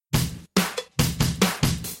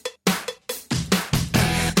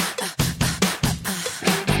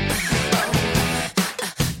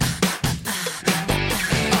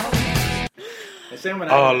say I'm going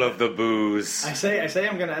to edit All of the booze. I say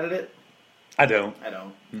I'm going to edit it. I don't. I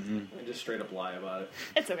don't. Mm-mm. I just straight up lie about it.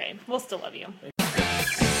 It's okay. We'll still love you. I'm not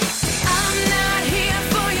here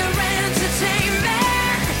for your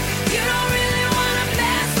entertainment. You don't really want to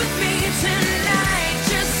mess with me tonight.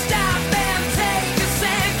 Just stop and take a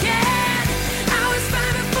second. I was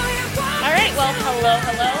fine before you walked. All right. Well, hello,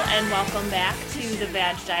 and welcome back to the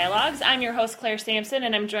Vag Dialogues. I'm your host, Clare Sampson,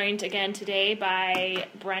 and I'm joined again today by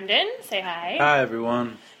Breandan. Say hi. Hi,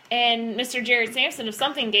 everyone. And Mr. Jared Sampson of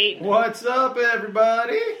Something Gate What's up,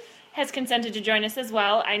 everybody? has consented to join us as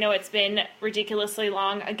well. I know it's been ridiculously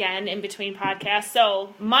long again in between podcasts.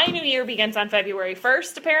 So my new year begins on February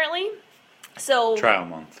 1st, apparently. So Trial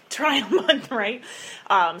month. Trial month, right?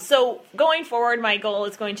 So going forward, my goal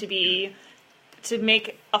is going to be to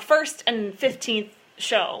make a 1st and 15th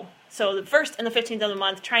show. So the 1st and the 15th of the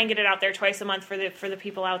month, try and get it out there twice a month for the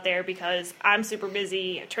people out there, because I'm super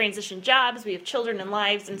busy, transition jobs, we have children and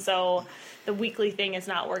lives, and so the weekly thing is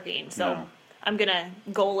not working. So No. I'm going to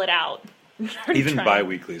goal it out. Even Try.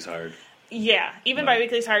 bi-weekly is hard. Yeah, even Right.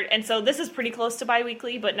 bi-weekly is hard. And so this is pretty close to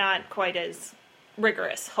bi-weekly, but not quite as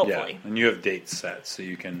rigorous, hopefully. Yeah, and you have dates set, so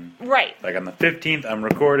you can... Right. Like on the 15th, I'm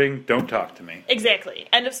recording, don't talk to me. Exactly.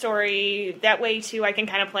 End of story. That way, too, I can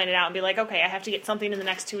kind of plan it out and be like, okay, I have to get something in the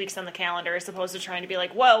next 2 weeks on the calendar, as opposed to trying to be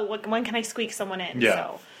like, whoa, when can I squeak someone in? Yeah.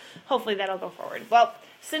 So hopefully that'll go forward. Well,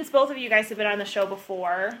 since both of you guys have been on the show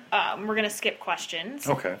before, we're going to skip questions.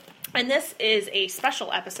 Okay. And this is a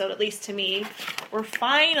special episode, at least to me. We're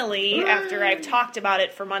finally, after I've talked about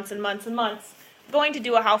it for months and months and months, going to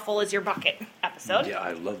do a How Full Is Your Bucket episode. Yeah,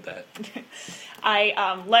 I love that.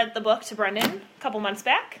 I lent the book to Breandan a couple months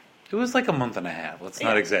back. It was like a month and a half. Let's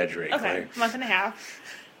not exaggerate, Okay, Claire. month and a half.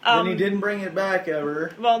 Then he didn't bring it back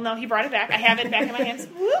ever. Well, no, he brought it back. I have it back in my hands.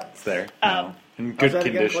 Whoop. It's there. Oh. In How's good that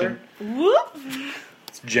again, condition. Claire? Whoop.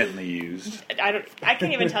 It's gently used. I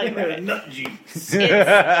can't even tell you about it. Nut juice.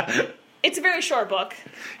 It's a very short book.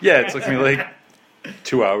 Yeah, it took me like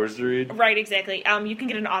 2 hours to read. Right, exactly. You can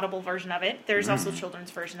get an Audible version of it. There's also a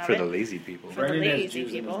children's version of For it. the lazy people. For the Brandon has lazy juice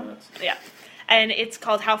in his people. nuts. Yeah. And it's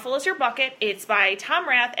called How Full Is Your Bucket? It's by Tom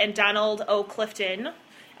Rath and Donald O. Clifton.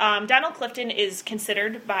 Donald Clifton is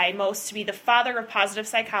considered by most to be the father of positive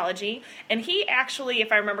psychology, and he actually,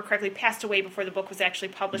 if I remember correctly, passed away before the book was actually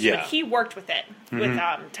published, Yeah. but he worked with it, with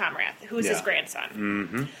Tom Rath, who's his Yeah. grandson.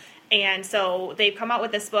 Mm-hmm. And so they've come out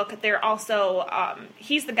with this book. They're also,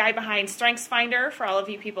 he's the guy behind StrengthsFinder, for all of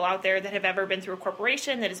you people out there that have ever been through a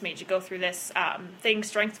corporation that has made you go through this thing,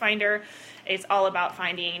 StrengthsFinder. It's all about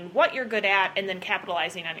finding what you're good at and then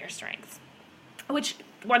capitalizing on your strengths, which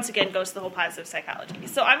once again goes to the whole positive psychology.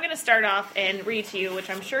 So I'm going to start off and read to you, which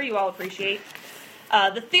I'm sure you all appreciate,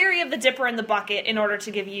 the theory of the dipper and the bucket, in order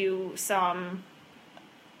to give you some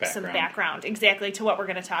background exactly to what we're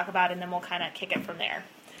going to talk about, and then we'll kind of kick it from there.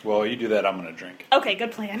 Well, you do that, I'm going to drink. Okay,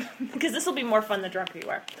 good plan, because this will be more fun the drunker you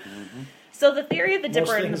are. So the theory of the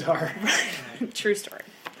dipper and things the are. true story.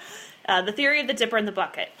 The theory of the dipper and the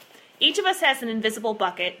bucket. Each of us has an invisible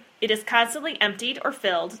bucket. It is constantly emptied or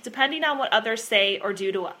filled, depending on what others say or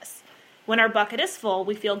do to us. When our bucket is full,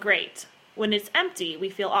 we feel great. When it's empty, we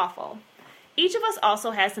feel awful. Each of us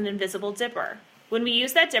also has an invisible dipper. When we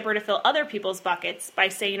use that dipper to fill other people's buckets by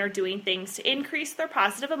saying or doing things to increase their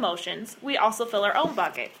positive emotions, we also fill our own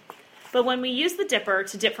bucket. But when we use the dipper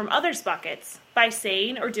to dip from others' buckets by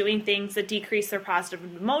saying or doing things that decrease their positive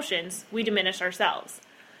emotions, we diminish ourselves.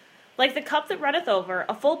 Like the cup that runneth over,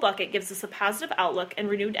 a full bucket gives us a positive outlook and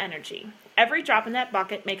renewed energy. Every drop in that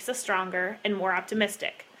bucket makes us stronger and more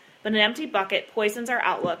optimistic. But an empty bucket poisons our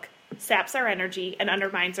outlook, saps our energy, and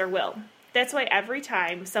undermines our will. That's why every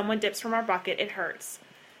time someone dips from our bucket, it hurts.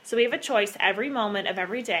 So we have a choice every moment of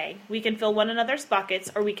every day. We can fill one another's buckets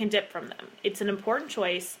or we can dip from them. It's an important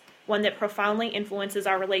choice, one that profoundly influences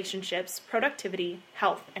our relationships, productivity,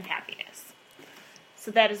 health, and happiness.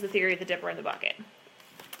 So that is the theory of the dipper and the bucket.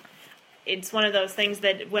 It's one of those things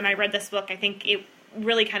that when I read this book, I think it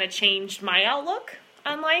really kind of changed my outlook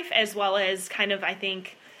on life, as well as kind of, I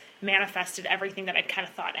think, manifested everything that I'd kind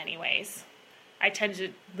of thought anyways. I tend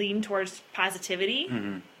to lean towards positivity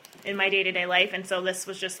in my day-to-day life, and so this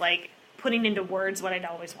was just like putting into words what I'd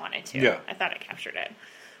always wanted to. Yeah. I thought it captured it.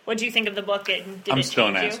 What do you think of the book? I'm still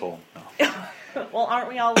an asshole. No. Well, aren't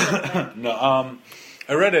we all a little bit? No,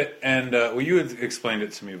 I read it, and you had explained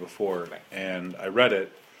it to me before, Right. and I read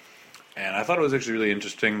it, and I thought it was actually really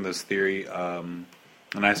interesting, this theory, and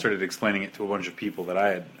I started explaining it to a bunch of people that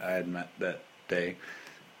I had met that day,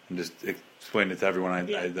 and just explained it to everyone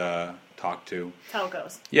I'd talked to. That's how it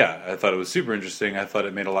goes. Yeah, I thought it was super interesting. I thought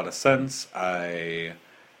it made a lot of sense. And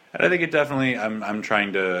I think it definitely, I'm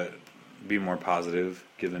trying to be more positive,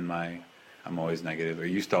 given my I'm always negative, or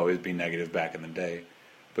used to always be negative back in the day.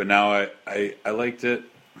 But now I liked it.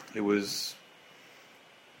 It was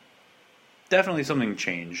definitely something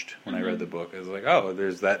changed when I read the book. I was like, oh,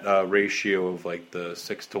 there's that ratio of like the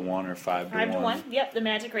 6 to 1 or 5 to 1. 5 to 1. Yep, the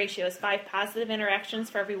magic ratio is 5 positive interactions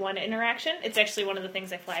for every 1 interaction. It's actually one of the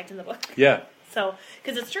things I flagged in the book. Yeah. So,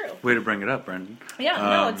 because it's true. Way to bring it up, Breandan. Yeah,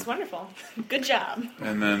 no, it's wonderful. Good job.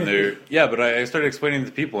 And then but I started explaining it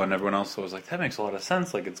to people, and everyone else was like, that makes a lot of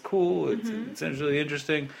sense. Like, it's cool. It's really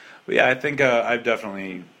interesting. But yeah, I think I've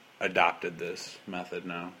definitely adopted this method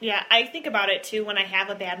now. Yeah, I think about it too when I have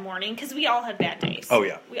a bad morning, because we all have bad days. Oh,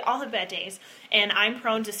 yeah. We all have bad days. And I'm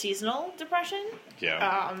prone to seasonal depression.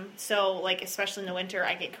 Yeah. So, like, especially in the winter,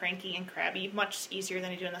 I get cranky and crabby much easier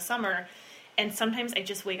than I do in the summer. And sometimes I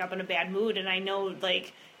just wake up in a bad mood, and I know,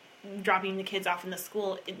 like, dropping the kids off in the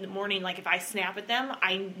school in the morning, like, if I snap at them,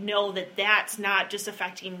 I know that that's not just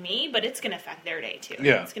affecting me, but it's going to affect their day, too.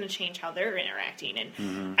 Yeah. It's going to change how they're interacting.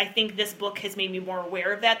 And I think this book has made me more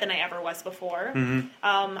aware of that than I ever was before.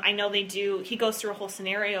 I know he goes through a whole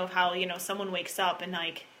scenario of how, someone wakes up and,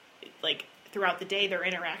 like throughout the day, their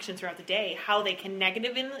interactions throughout the day, how they can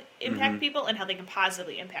negatively impact people and how they can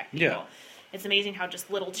positively impact people. Yeah. It's amazing how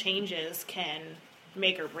just little changes can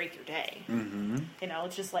make or break your day.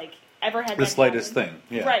 It's just like, ever had The that slightest happen?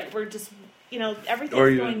 thing. Yeah. Right, we're just, everything's Or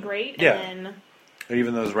even- going great, yeah. and then... Or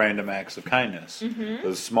even those random acts of kindness.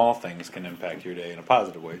 Those small things can impact your day in a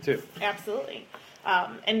positive way, too. Absolutely.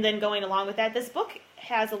 And then going along with that, this book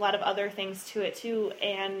has a lot of other things to it, too,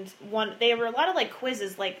 and they were a lot of, like,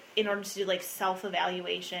 quizzes, like, in order to do, like,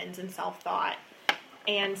 self-evaluations and self-thought.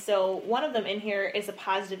 And so one of them in here is a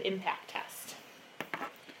positive impact test.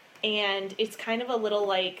 And it's kind of a little,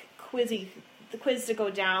 like, quiz to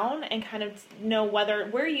go down and kind of know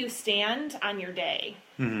where you stand on your day.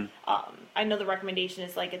 I know the recommendation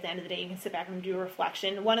is, like, at the end of the day, you can sit back and do a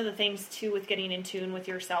reflection. One of the things, too, with getting in tune with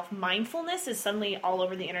yourself, mindfulness is suddenly all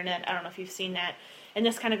over the internet. I don't know if you've seen that. And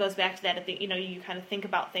this kind of goes back to that, you kind of think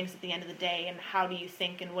about things at the end of the day and how do you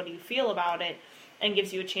think and what do you feel about it, and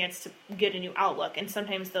gives you a chance to get a new outlook. And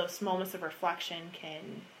sometimes those moments of reflection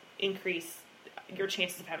can increase your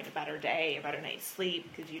chances of having a better day, a better night's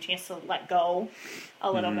sleep, gives you a chance to let go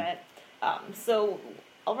a little bit. So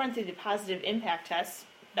I'll run through the positive impact test.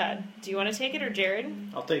 Do you want to take it, or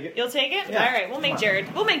Jared? I'll take it. You'll take it? Yeah. All right, we'll make Jared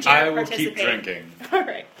I will participate. keep drinking. All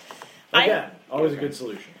right. Again, always a good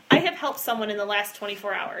solution. I have helped someone in the last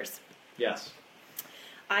 24 hours. Yes.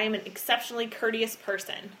 I am an exceptionally courteous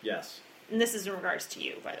person. Yes. And this is in regards to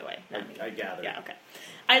you, by the way. Not me. I gather. Yeah, okay.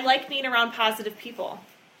 I like being around positive people.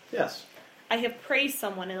 Yes. I have praised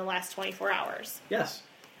someone in the last 24 hours. Yes.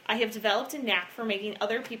 I have developed a knack for making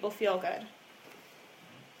other people feel good.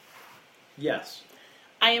 Yes.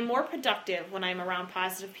 I am more productive when I am around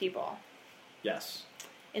positive people. Yes.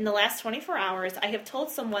 In the last 24 hours, I have told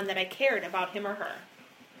someone that I cared about him or her.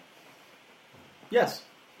 Yes.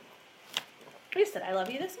 You said I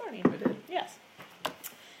love you this morning. I did. Yes.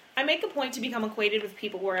 I make a point to become acquainted with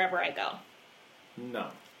people wherever I go. No.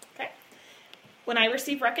 Okay. When I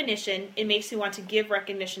receive recognition, it makes me want to give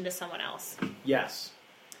recognition to someone else. Yes.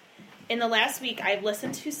 In the last week, I've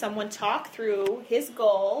listened to someone talk through his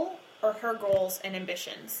goal or her goals and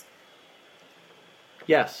ambitions.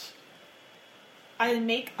 Yes. I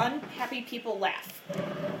make unhappy people laugh.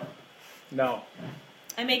 No.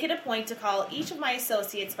 I make it a point to call each of my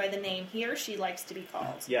associates by the name he or she likes to be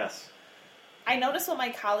called. Yes. I notice what my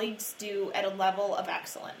colleagues do at a level of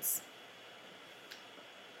excellence.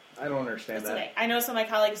 I don't understand That's that. okay. I notice what my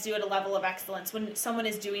colleagues do at a level of excellence. When someone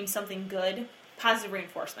is doing something good, positive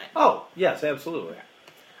reinforcement. Oh, yes, absolutely.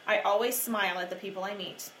 I always smile at the people I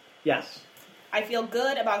meet. Yes. I feel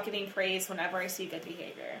good about giving praise whenever I see good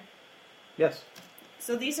behavior. Yes.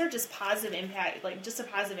 So these are just positive impact, like just a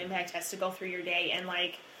positive impact test to go through your day. And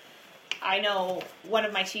like, I know one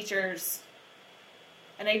of my teachers,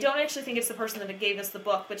 and I don't actually think it's the person that gave us the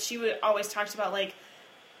book, but she would always talked about like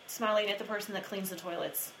smiling at the person that cleans the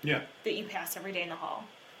toilets. Yeah. That you pass every day in the hall.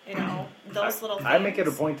 You know, those little things. I make it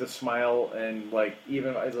a point to smile and, like,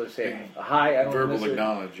 even as I say hi, I don't Verbal necessarily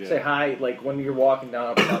acknowledge, yeah. say hi. Like when you're walking down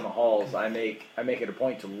up and down the halls, I make it a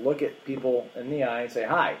point to look at people in the eye and say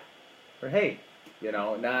hi, or hey, you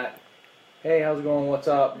know, not hey, how's it going, what's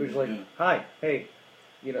up? But just like hi, hey,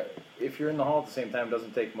 you know, if you're in the hall at the same time, it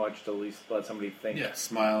doesn't take much to at least let somebody think. Yeah,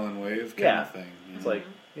 smile and wave kind of thing. It's like,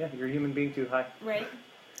 yeah, you're a human being too. Hi. Right.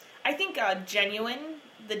 I think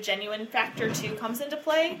the genuine factor too comes into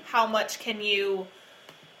play. How much can you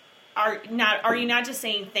are you not just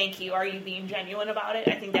saying thank you? Are you being genuine about it?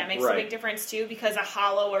 I think that makes a big difference too, because a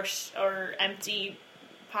hollow or empty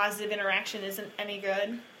positive interaction isn't any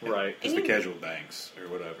good. Right. Because the casual thanks or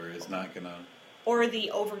whatever is not gonna. Or the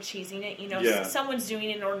over cheesing it, Yeah. someone's doing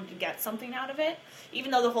it in order to get something out of it. Even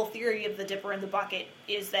though the whole theory of the dipper in the bucket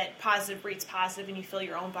is that positive breeds positive and you fill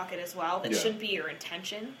your own bucket as well. That Yeah. shouldn't be your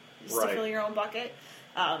intention, is to Right. fill your own bucket.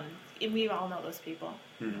 And we all know those people,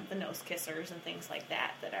 Mhm. the nose kissers and things like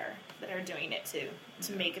that are doing it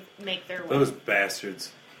to make their way. Those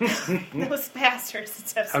bastards. Those bastards.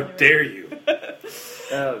 It's How absolutely dare you?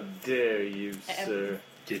 How dare you, Em- sir?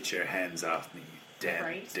 Get your hands off me, you damn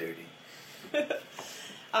Right. dirty.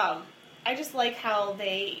 I just like how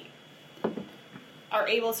they are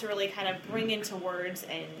able to really kind of bring into words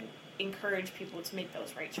and encourage people to make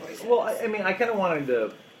those right choices. Well, I mean, I kind of wanted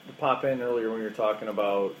to pop in earlier when you were talking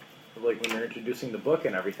about, like, when you're introducing the book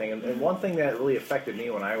and everything. And one thing that really affected me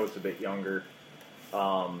when I was a bit younger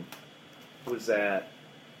was that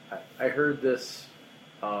I heard this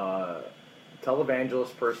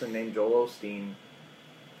televangelist person named Joel Osteen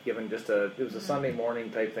giving it was a Sunday morning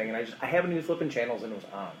type thing, and I happened to be flipping channels and it was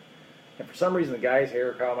on. And for some reason, the guy's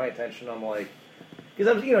hair caught my attention. I'm like, because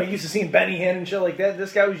I was, used to seeing Benny Hinn and shit like that.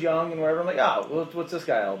 This guy was young and whatever. I'm like, oh, what's this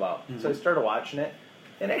guy all about? Mm-hmm. So I started watching it,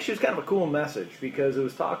 and actually, it was kind of a cool message because it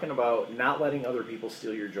was talking about not letting other people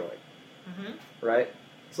steal your joy. Mm-hmm. Right?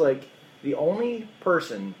 It's like the only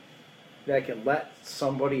person that can let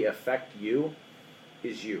somebody affect you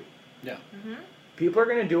is you. Yeah. Mm-hmm. People are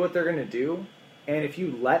going to do what they're going to do, and if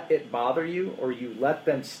you let it bother you or you let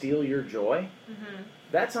them steal your joy, Mm-hmm.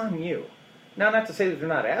 that's on you. Now, not to say that they're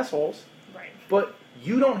not assholes, Right. but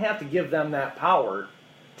you don't have to give them that power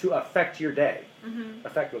to affect your day. Mm-hmm.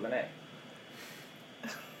 Affect with an A.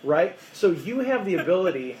 Right? So you have the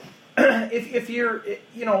ability, if you're,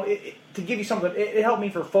 to give you something, it helped me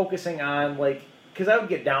for focusing on, like, because I would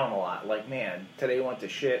get down a lot. Like, man, today went to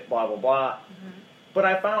shit, blah, blah, blah. Mm-hmm. But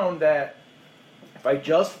I found that if I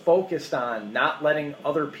just focused on not letting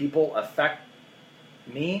other people affect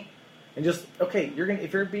me, and just, okay,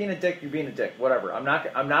 if you're being a dick, you're being a dick, whatever. I'm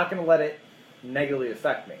not going to let it negatively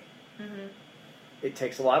affect me. Mm-hmm. It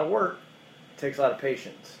takes a lot of work. It takes a lot of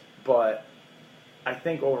patience. But I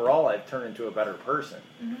think overall I've turned into a better person.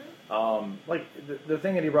 Mm-hmm. Like, the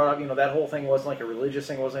thing that he brought up, that whole thing wasn't like a religious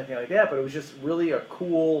thing, wasn't anything like that, but it was just really a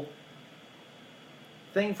cool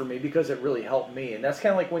thing for me because it really helped me. And that's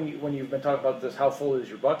kind of like when you've been talking about this, how full is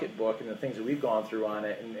your bucket book, and the things that we've gone through on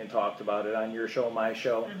it and talked about it on your show, my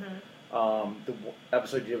show. Mm-hmm. The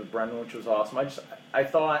episode you did with Breandan, which was awesome. I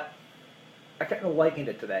thought I kind of likened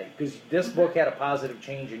it to that because this book had a positive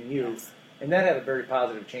change in you, Yes. and that had a very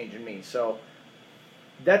positive change in me. So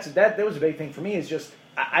that was a big thing for me. Is just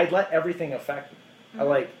I let everything affect me. I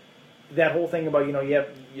like that whole thing about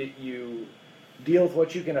you deal with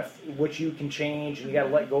what you can change, and you got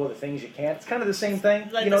to let go of the things you can't. It's kind of the same thing.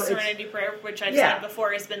 Like the Serenity Prayer, which I've Yeah. said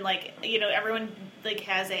before, has been like, everyone like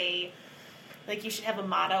has a, like, you should have a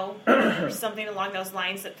motto or something along those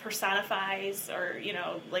lines that personifies or,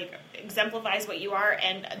 like exemplifies what you are.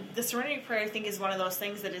 And the Serenity Prayer, I think, is one of those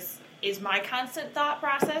things that is my constant thought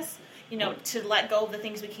process, to let go of the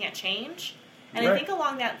things we can't change. And I Right. think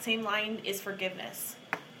along that same line is forgiveness.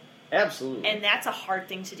 Absolutely. And that's a hard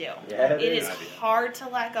thing to do. Yeah, it is is. hard to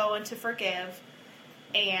let go and to forgive,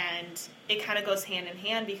 and it kind of goes hand in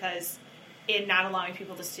hand because in not allowing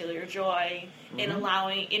people to steal your joy, in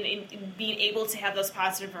allowing, in being able to have those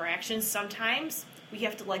positive interactions, sometimes we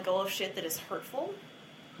have to let go of shit that is hurtful,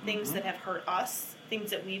 things that have hurt us,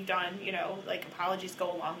 things that we've done. Like apologies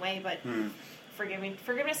go a long way, but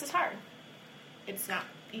forgiveness is hard. It's not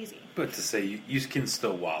easy. But to say you can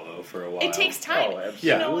still wallow for a while. It takes time. Oh, absolutely.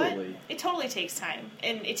 You know what? Absolutely. It totally takes time.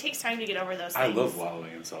 And it takes time to get over those I things. love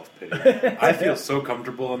wallowing in self-pity. I feel so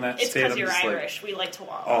comfortable in that It's state. because I'm you're just Irish. We like to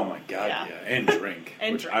wallow. oh my god, Yeah. yeah. And drink,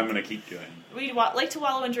 And which drink. I'm going to keep doing. We like to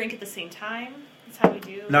wallow and drink at the same time. That's how we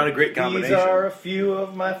do. Not a great combination. These are a few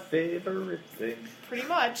of my favorite things. Pretty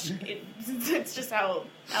much. It's just how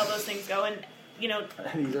those things go. And,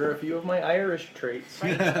 These are a few of my Irish traits.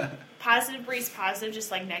 right? Positive breeds positive, just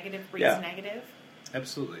like negative breeds Yeah. negative.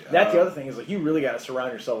 Absolutely. That's the other thing is like you really got to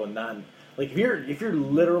surround yourself with like if you're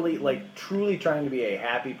literally like truly trying to be a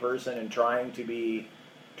happy person and trying to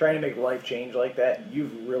make life change like that,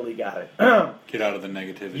 you've really got it. Get out of the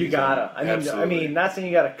negativity. You gotta. zone. I mean, not saying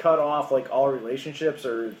you gotta cut off like all relationships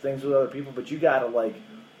or things with other people, but you gotta like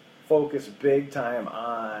focus big time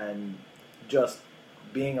on just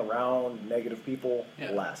being around negative people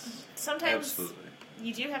Yeah. less. Sometimes Absolutely.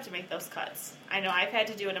 you do have to make those cuts. I know I've had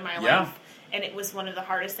to do it in my Yeah. life, and it was one of the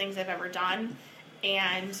hardest things I've ever done.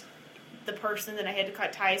 And the person that I had to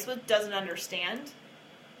cut ties with doesn't understand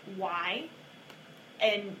why,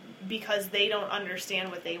 and because they don't understand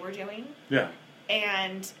what they were doing, Yeah.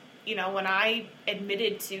 And, you know, when I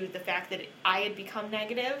admitted to the fact that I had become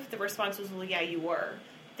negative, the response was, well, yeah, you were.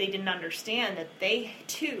 They didn't understand that they,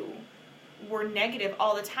 too, were negative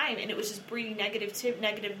all the time. And it was just breeding negative.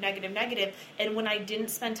 And when I didn't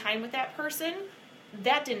spend time with that person,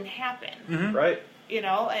 that didn't happen. Mm-hmm. Right. You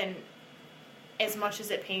know, and as much as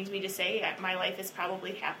it pains me to say, my life is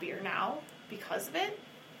probably happier now because of it.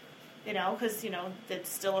 You know, because, you know, that's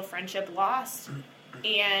still a friendship lost.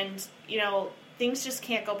 And, you know, things just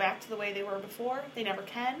can't go back to the way they were before. They never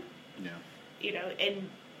can. Yeah. You know, and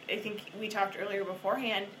I think we talked earlier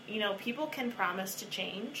beforehand, you know, people can promise to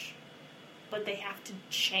change, but they have to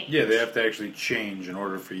change. Yeah, they have to actually change in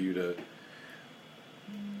order for you to...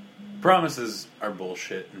 Promises are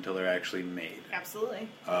bullshit until they're actually made. Absolutely.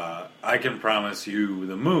 I can promise you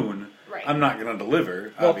the moon. Right. I'm not going to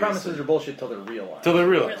deliver. Well, obviously. promises are bullshit till they're realized. Till they're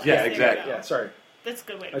realized. Realized, Yeah, there you exactly. go. Yeah, sorry. That's a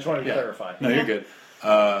good way I to just wanted to Yeah. clarify. No, you're good.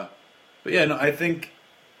 But yeah, no, I think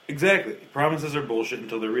exactly. Promises are bullshit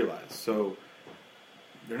until they're realized. So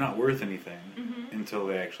they're not worth anything until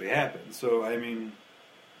they actually happen. So I mean,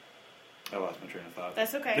 I lost my train of thought.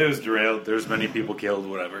 That's okay. It was derailed. There's many people killed.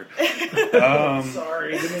 Whatever.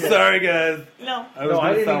 Sorry. Didn't mean to- Sorry, guys. No. I was No, I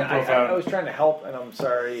going to didn't. sound I profound. was trying to help, and I'm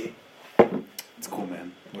sorry. It's cool,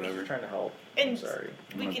 man. I Whatever. was trying to help. And I'm sorry.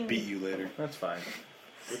 I'm we gonna can beat you later. That's fine.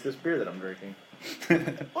 With this beer that I'm drinking.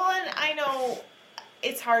 Well, and I know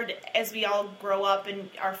it's hard as we all grow up and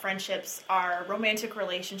our friendships, our romantic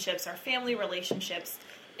relationships, our family relationships.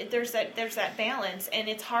 There's that balance, and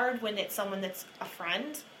it's hard when it's someone that's a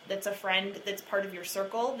friend that's part of your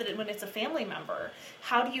circle. When it's a family member,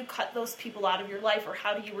 how do you cut those people out of your life, or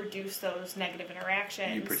how do you reduce those negative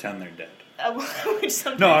interactions? You pretend they're dead. Which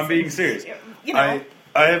sometimes, No, I'm being serious. You know,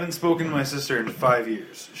 I haven't spoken to my sister in 5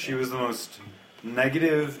 years. She was the most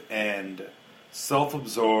negative and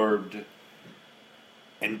self-absorbed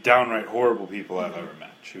and downright horrible people I've ever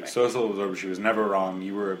met. She was so self-absorbed. She was never wrong.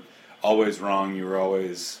 You were always wrong. You were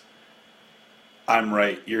always, I'm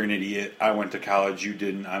right, you're an idiot. I went to college, you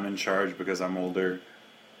didn't. I'm in charge because I'm older.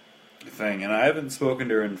 Thing. And I haven't spoken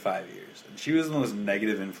to her in 5 years. And she was the most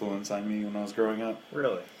negative influence on me when I was growing up.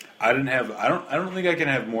 Really? I don't think I can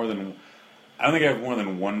have more than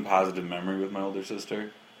one positive memory with my older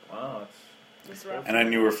sister. Wow. it's rough. And I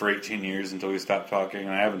knew her for 18 years until we stopped talking, and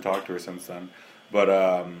I haven't talked to her since then. But,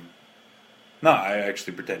 no, I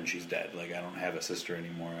actually pretend she's dead. Like, I don't have a sister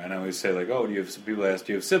anymore. And I always say, like, oh, people ask,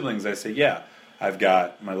 do you have siblings? I say, yeah. I've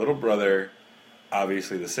got my little brother,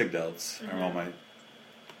 obviously the Sigdelts, are all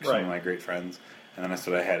some of my great friends. And then I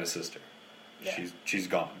said I had a sister. Yeah. She's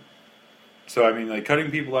gone. So, I mean, like, cutting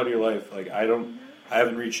people out of your life, like, I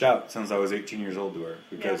haven't reached out since I was 18 years old to her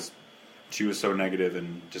because she was so negative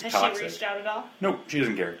and just Has toxic. she reached out at all? No, she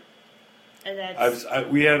doesn't care. And that's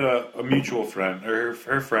We had a mutual friend, or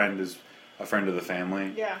her friend is a friend of the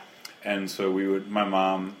family. yeah. And so my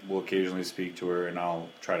mom will occasionally speak to her, and I'll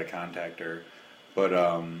try to contact her. But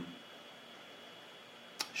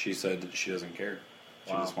she said that she doesn't care.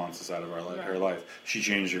 She just wants us out of her life. She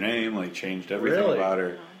changed her name, like changed everything Really? about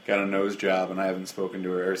her. Got a nose job, and I haven't spoken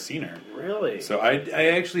to her or seen her. Really? So I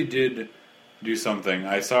actually did do something.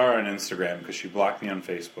 I saw her on Instagram because she blocked me on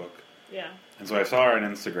Facebook. Yeah. And so I saw her on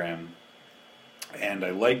Instagram, and I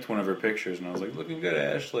liked one of her pictures, and I was like, "Looking good,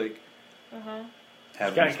 Ash." Like,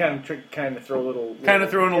 Kind of throw a little...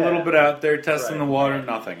 throwing a little bit out there, testing Right. the water,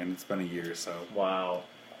 nothing, and it's been a year. So Wow.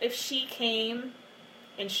 If she came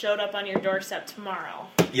and showed up on your doorstep tomorrow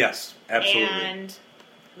yes, absolutely, and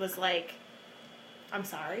was like, I'm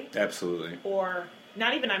sorry, absolutely, or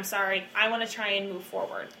not even I'm sorry, I want to try and move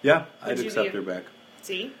forward. yeah, Would I'd you accept be- her back.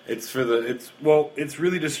 See? It's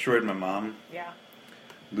really destroyed my mom Yeah.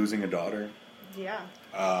 losing a daughter. Yeah.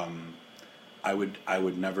 I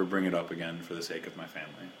would never bring it up again for the sake of my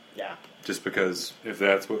family. Yeah. Just because if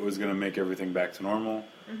that's what was going to make everything back to normal,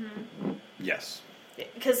 yes.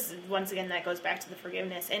 Because once again, that goes back to the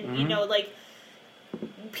forgiveness, and you know, like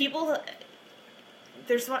people.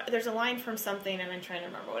 There's a line from something, and I'm trying to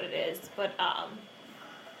remember what it is, but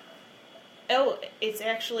it's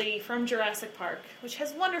actually from Jurassic Park, which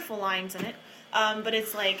has wonderful lines in it. But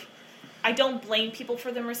it's like, I don't blame people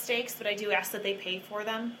for their mistakes, but I do ask that they pay for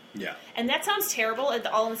them. Yeah. And that sounds terrible,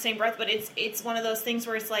 all in the same breath. But it's one of those things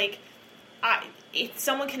where it's like, if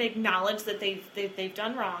someone can acknowledge that they've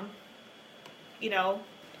done wrong, you know,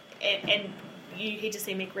 and you hate to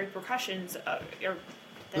say make repercussions, or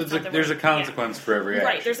that's not the There's a word. consequence for every action.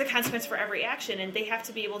 Right, there's a consequence for every action, and they have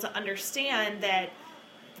to be able to understand that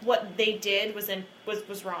what they did was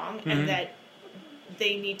wrong, and that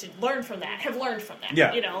they need to learn from that, have learned from that,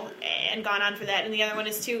 Yeah. you know, and gone on for that. And the other one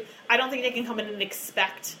is too, I don't think they can come in and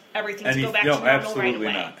expect everything to go back to normal absolutely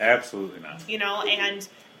right away. not. Absolutely not. You know, and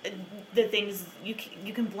the things you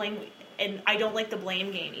can blame, and I don't like the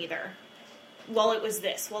blame game either. Well, it was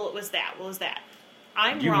this. Well, it was that. Well, it was that.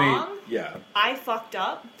 I'm wrong. I fucked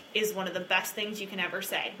up is one of the best things you can ever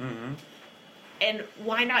say. Mm-hmm. And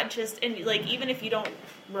why not just, and like, even if you don't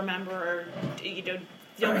remember or you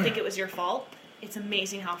don't think it was your fault, it's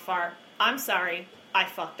amazing how far, I'm sorry, I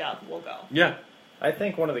fucked up, we'll go. Yeah. I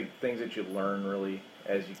think one of the things that you learn really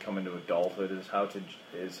as you come into adulthood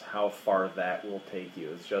is how far that will take you.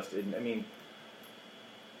 It's just, I mean,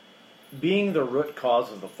 being the root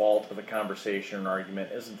cause of the fault of a conversation or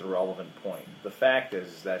argument isn't the relevant point. The fact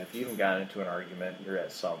is that if you even got into an argument, you're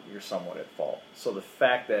somewhat at fault. So the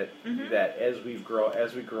fact that that as we grow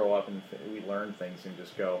up and we learn things and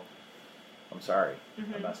just go, I'm sorry,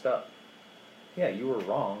 I messed up. Yeah, you were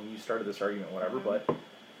wrong. You started this argument, whatever, but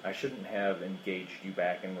I shouldn't have engaged you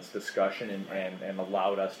back in this discussion and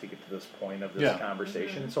allowed us to get to this point of this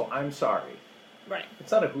conversation. So I'm sorry. Right.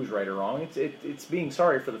 It's not a who's right or wrong. It's being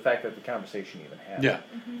sorry for the fact that the conversation even happened. Yeah.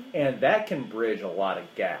 And that can bridge a lot of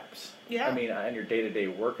gaps. Yeah. I mean, in your day-to-day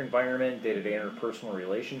work environment, day-to-day interpersonal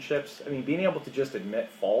relationships. I mean, being able to just admit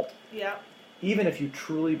fault. Yeah. Even if you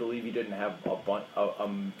truly believe you didn't have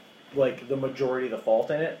like the majority of the fault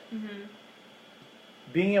in it.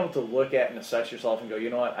 Being able to look at and assess yourself and go, you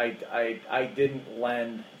know what, I didn't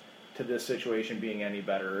lend to this situation being any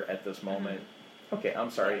better at this moment. Okay, I'm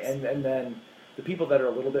sorry. Yes. And then the people that are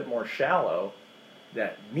a little bit more shallow,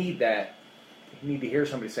 that need to hear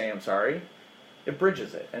somebody say I'm sorry, it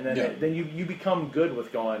bridges it. And then then you become good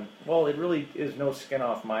with going, well, it really is no skin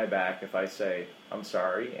off my back if I say I'm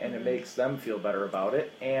sorry, and it makes them feel better about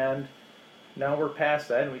it. And now we're past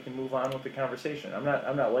that, and we can move on with the conversation. I'm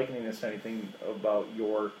not likening this to anything about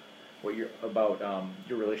your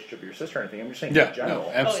relationship with your sister or anything. I'm just saying in general.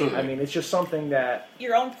 No, absolutely. I mean, it's just something that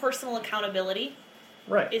Your own personal accountability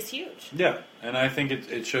is huge. Yeah, and I think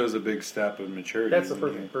it shows a big step of maturity. That's the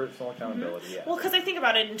perfect personal accountability. Yeah. Well, because I think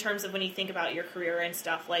about it in terms of when you think about your career and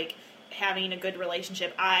stuff, like having a good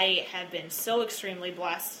relationship. I have been so extremely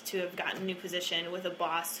blessed to have gotten a new position with a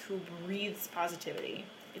boss who breathes positivity.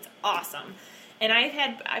 It's awesome. And I've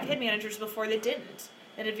had managers before that didn't,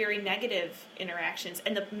 that had very negative interactions.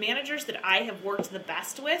 And the managers that I have worked the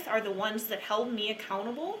best with are the ones that held me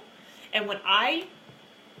accountable. And when I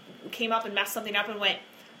came up and messed something up and went,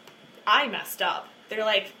 I messed up, they're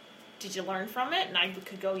like, did you learn from it? And I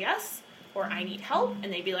could go, yes, or I need help.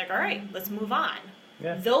 And they'd be like, all right, let's move on.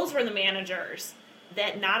 Yeah. Those were the managers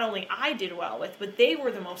that not only I did well with, but they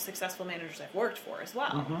were the most successful managers I've worked for as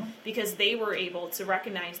well. Because they were able to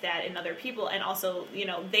recognize that in other people, and also, you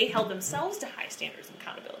know, they held themselves to high standards of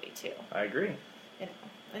accountability too. I agree. You know,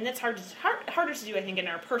 and that's harder to do, I think, in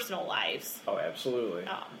our personal lives. Oh, absolutely.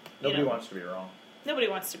 Nobody you know, wants to be wrong. Nobody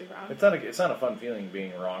wants to be wrong. It's not a fun feeling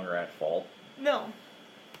being wrong or at fault. No,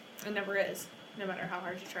 it never is, no matter how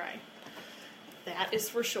hard you try. That is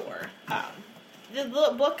for sure. The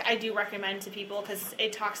book I do recommend to people because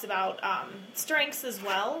it talks about strengths as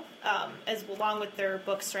well, as along with their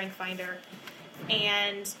book Strength Finder.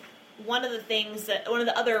 And one of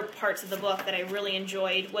the other parts of the book that I really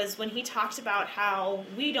enjoyed was when he talked about how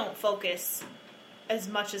we don't focus as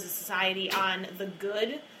much as a society on the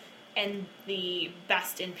good and the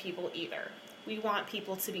best in people either. We want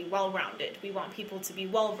people to be well-rounded. We want people to be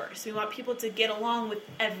well-versed. We want people to get along with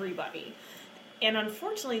everybody. And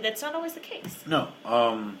unfortunately, that's not always the case. No.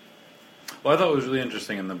 Well, I thought what was really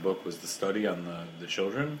interesting in the book was the study on the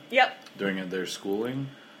children. Yep. During their schooling.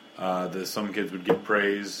 That some kids would get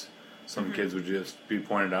praise, some kids would just be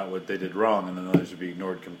pointed out what they did wrong, and then others would be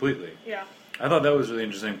ignored completely. Yeah. I thought that was really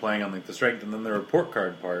interesting, playing on like the strength, and then the report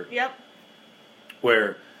card part. Yep.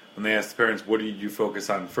 Where when they asked the parents, what did you focus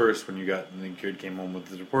on first when the kid came home with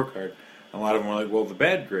the report card, and a lot of them were like, well, the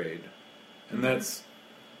bad grade. And that's...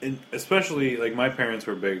 And especially, like, my parents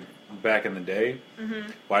were big back in the day.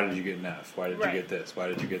 Why did you get an F? Why did you get this? Why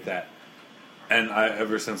did you get that? And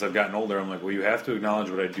ever since I've gotten older, I'm like, well, you have to acknowledge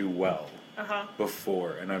what I do well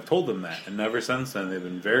before. And I've told them that. And ever since then, they've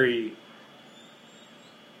been very,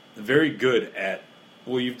 very good at,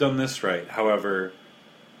 well, you've done this right. However,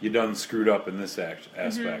 you done screwed up in this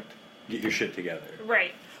aspect. Get your shit together.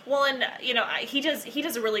 Right. Well, and, you know, he does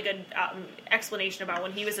a really good explanation about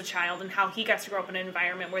when he was a child and how he got to grow up in an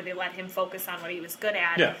environment where they let him focus on what he was good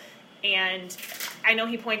at. Yeah. And I know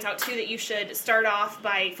he points out, too, that you should start off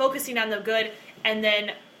by focusing on the good and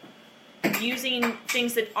then using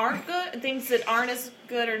things that aren't good, things that aren't as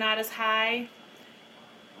good or not as high,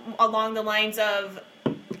 along the lines of,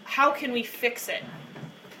 how can we fix it?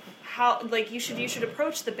 how, like, you should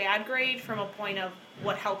approach the bad grade from a point of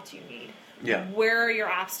what help do you need? Yeah. Where are your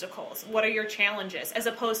obstacles? What are your challenges? As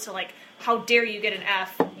opposed to, like, how dare you get an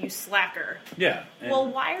F, you slacker. Yeah. And Well,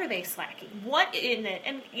 why are they slacking? What in it?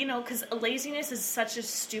 And, you know, because laziness is such a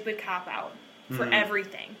stupid cop-out for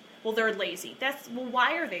everything. Well, they're lazy.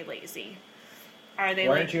 Why are they lazy? Are they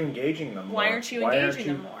Why like... aren't you engaging them more? Why aren't you engaging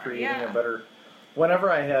them more? Creating Yeah. a better... Whenever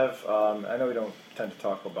I have... I know we don't tend to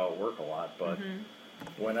talk about work a lot, but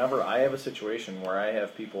whenever I have a situation where I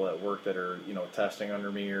have people at work that are, you know, testing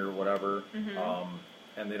under me or whatever,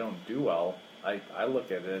 and they don't do well, I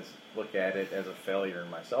look at it as a failure in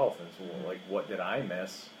myself. And so, like, what did I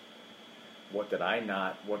miss? What did I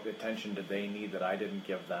not? What attention did they need that I didn't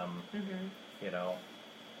give them? You know?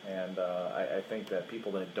 And I think that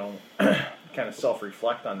people that don't kind of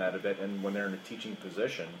self-reflect on that a bit, and when they're in a teaching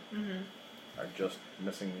position, are just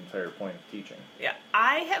missing the entire point of teaching. Yeah,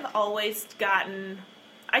 I have always gotten...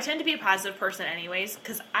 I tend to be a positive person anyways,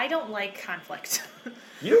 because I don't like conflict.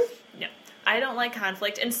 You? No, I don't like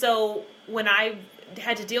conflict. And so when I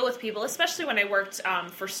had to deal with people, especially when I worked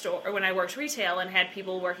when I worked retail and had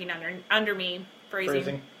people working under me,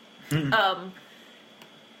 phrasing.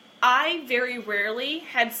 I very rarely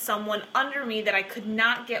had someone under me that I could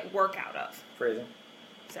not get work out of. Phrasing.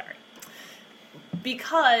 Sorry.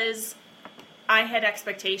 Because I had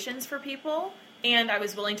expectations for people, and I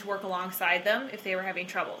was willing to work alongside them if they were having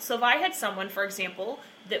trouble. So if I had someone, for example,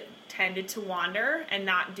 that tended to wander and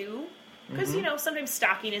not do, because, you know, sometimes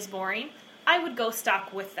stocking is boring, I would go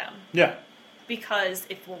stock with them. Yeah. Because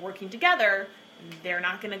if we're working together, they're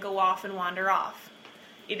not going to go off and wander off.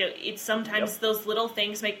 You know, it's sometimes those little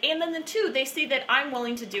things make... And then, too, they see that I'm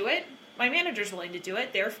willing to do it. My manager's willing to do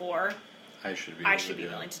it. Therefore, I should be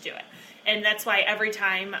willing to do it. And that's why every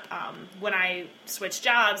time when I switched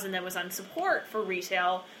jobs and then was on support for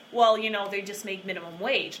retail, well, you know, they just make minimum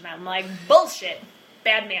wage. And I'm like, bullshit.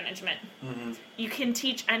 Bad management. You can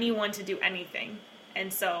teach anyone to do anything.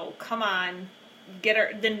 And so, come on,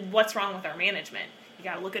 then what's wrong with our management? You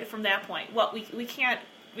got to look at it from that point. Well, we can't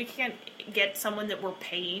get someone that we're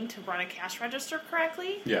paying to run a cash register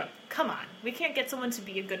correctly. Yeah. Come on. We can't get someone to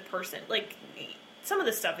be a good person. Like, some of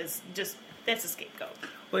this stuff is just, that's a scapegoat.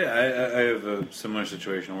 Well, yeah, I have a similar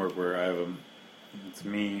situation at work where it's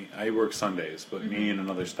me, I work Sundays, but me and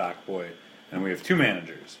another stock boy, and we have two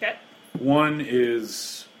managers. Okay. One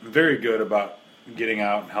is very good about getting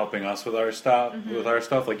out and helping us with our stuff.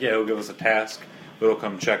 Like, yeah, he'll give us a task, but he'll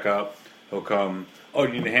come check up. He'll come, oh,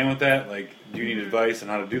 you need a hand with that? Like, do you need advice on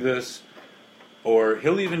how to do this? Or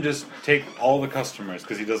he'll even just take all the customers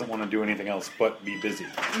because he doesn't want to do anything else but be busy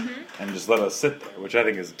and just let us sit there, which I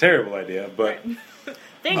think is a terrible idea. But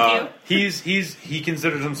Thank you. He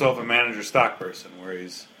considers himself a manager stock person, where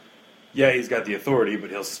he's got the authority, but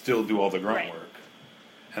he'll still do all the grunt work.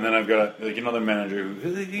 And then I've got like another manager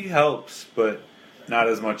who he helps, but not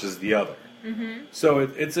as much as the other. So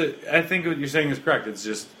I think what you're saying is correct. It's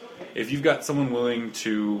just if you've got someone willing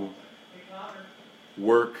to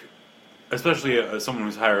work, especially someone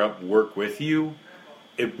who's higher up, work with you,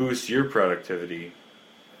 it boosts your productivity.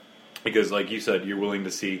 Because, like you said, you're willing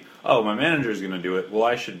to see, oh, my manager's going to do it, well,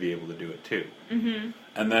 I should be able to do it too.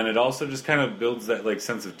 And then it also just kind of builds that like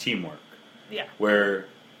sense of teamwork. Yeah. Where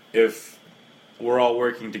if we're all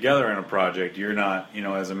working together on a project, you're not, you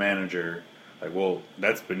know, as a manager, like, well,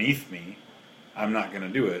 that's beneath me, I'm not going to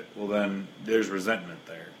do it. Well, then there's resentment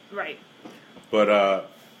there. Right. But,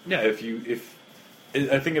 yeah, I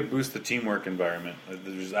think it boosts the teamwork environment.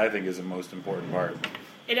 I think is the most important part.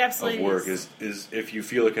 It absolutely of work is if you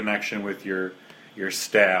feel a connection with your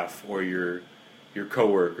staff or your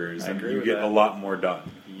coworkers, and you get a lot more done.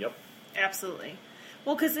 Yep. Absolutely.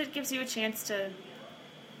 Well, because it gives you a chance to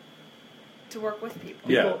work with people.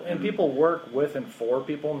 Yeah, and people work with and for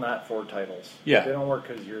people, not for titles. Yeah. They don't work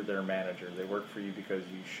because you're their manager. They work for you because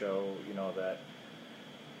you show, you know, that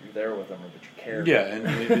you're there with them or that you care. Yeah,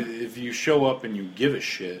 and if you show up and you give a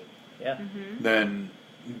shit, then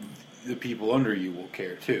the people under you will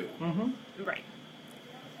care too. Right.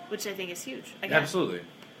 Which I think is huge. Again, Absolutely.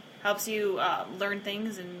 helps you learn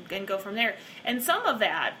things and go from there. And some of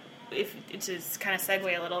that, if to kind of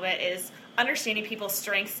segue a little bit, is understanding people's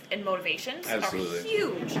strengths and motivations Absolutely. are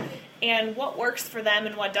huge. And what works for them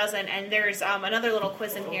and what doesn't. And there's another little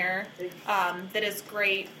quiz in here that is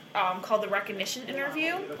great called the recognition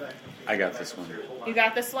interview. I got this one. You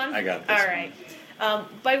got this one? I got this All one.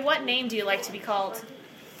 right. By what name do you like to be called?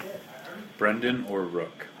 Breandan or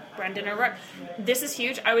Rook? Breandan or Rook. This is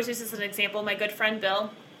huge. I was just as an example. My good friend Bill.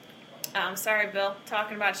 Sorry, Bill,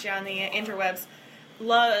 talking about you on the interwebs.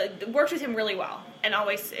 Worked with him really well, and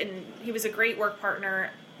he was a great work partner.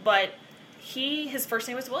 But his first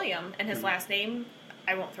name was William, and his last name,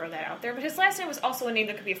 I won't throw that out there, but his last name was also a name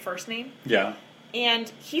that could be a first name. Yeah.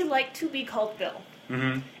 And he liked to be called Bill.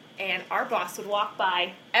 Mm-hmm. And our boss would walk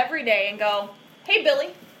by every day and go, "Hey, Billy."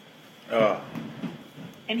 Oh.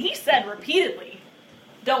 And he said repeatedly,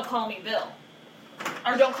 "Don't call me Bill."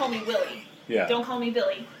 Or don't call me Willie. Yeah. Don't call me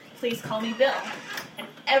Billy. Please call me Bill. And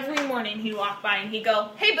every morning he'd walk by and he'd go,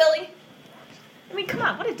 "Hey, Billy." I mean, come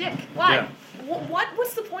on, what a dick. Why? Yeah.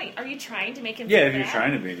 What's the point? Are you trying to make him Yeah, feel if you're bad?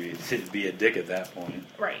 trying to maybe be a dick at that point.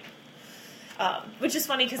 Right. Which is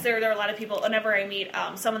funny because there are a lot of people, whenever I meet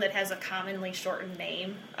someone that has a commonly shortened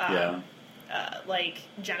name, like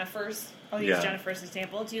Jennifer's. I'll use Jennifer as an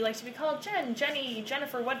example. Do you like to be called Jen, Jenny,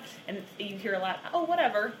 Jennifer, what? And you hear a lot, "Oh,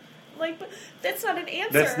 whatever." Like, but that's not an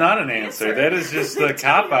answer. That's not an answer. That is just a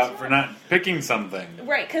cop-out for not picking something.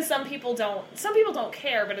 Right, because some people don't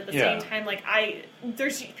care, but at the same time, like,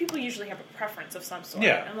 people usually have a preference of some sort.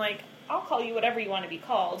 Yeah. I'm like, I'll call you whatever you want to be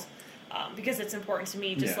called, because it's important to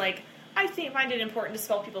me, just like, I find it important to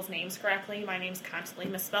spell people's names correctly. My name's constantly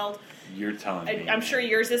misspelled. You're telling me. I'm sure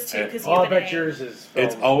yours is too, because I'll bet yours is spelled.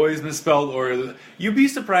 It's always misspelled, or you'd be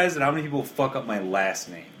surprised at how many people fuck up my last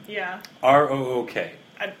name. Yeah. R-O-O-K.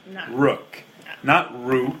 Not Rook. No. Not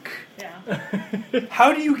Rook. Yeah.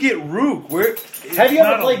 How do you get Rook? Where? Have you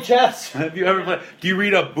ever played chess? Have you ever played? Do you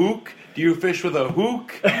read a book? Do you fish with a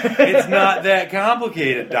hook? It's not that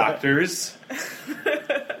complicated, doctors.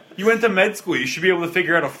 You went to med school. You should be able to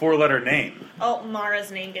figure out a 4-letter name. Oh,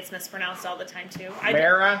 Mara's name gets mispronounced all the time, too.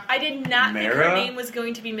 Mara? I did not think her Mara? name was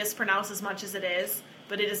going to be mispronounced as much as it is,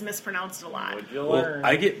 but it is mispronounced a lot. Would you Well, learn?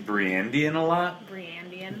 I get Breandan a lot.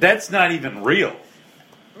 Breandan. That's not even real.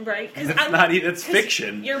 Right? That's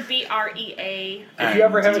fiction. You're B-R-E-A. If you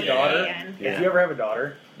ever have a D-A-N. daughter, Yeah. if you ever have a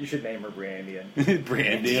daughter, you should name her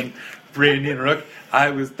Breandan. Breandan Rook.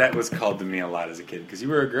 That was called to me a lot as a kid. Because you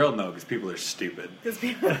were a girl? No, because people are stupid. Because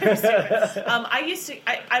people are stupid.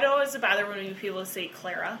 I'd always bother when people say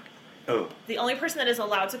Clara. Oh. The only person that is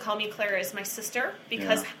allowed to call me Clara is my sister,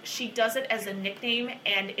 because Yeah. she does it as a nickname,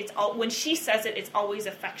 and when she says it, it's always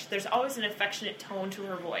affection. There's always an affectionate tone to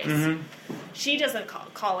her voice. Mm-hmm. She doesn't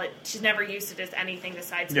call it. She's never used it as anything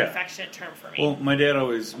besides an affectionate term for me. Well, my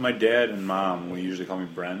dad and mom will usually call me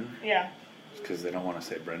Bren. Yeah. Because they don't want to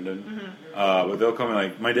say Brendan. Mm-hmm. But they'll call me,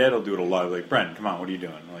 like, my dad will do it a lot. Like, Bren, come on, what are you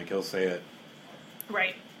doing? Like, he'll say it.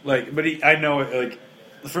 Right. Like, but I know it, like,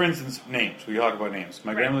 for instance, names. We talk about names.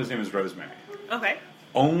 My grandmother's name is Rosemary. Okay.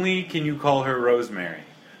 Only can you call her Rosemary.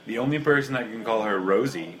 The only person that can call her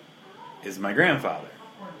Rosie is my grandfather.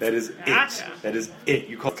 That is Gotcha. it. That is it.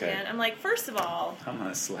 You call. Okay. And I'm like, first of all, I'm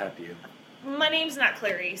gonna slap you. my name's not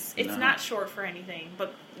Clarice. It's No. not short for anything,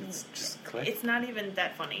 but It's just Clay. it's not even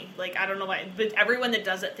that funny. Like, I don't know why, but everyone that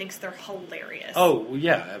does it thinks they're hilarious. Oh well,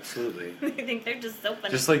 yeah, absolutely. They think they're just so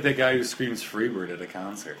funny. Just like that guy who screams Freebird at a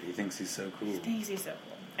concert. He thinks he's so cool. He's so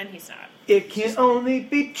cool, and he's not. It can only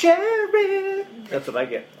be Jared. That's what I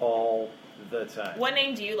get all the time. What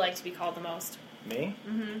name do you like to be called the most? Me?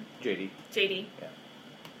 Mm-hmm. JD. JD. Yeah.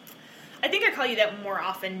 I think I call you that more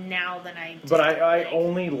often now than I did. But I like-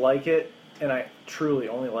 only like it, and I truly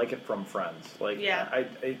only like it from friends. Like, Yeah.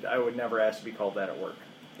 I would never ask to be called that at work.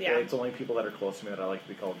 Yeah. It's only people that are close to me that I like to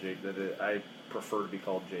be called JD. That I prefer to be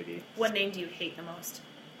called JD. What name do you hate the most?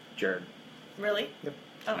 Jared. Really? Yep.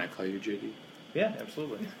 Oh. Can I call you JD? Yeah,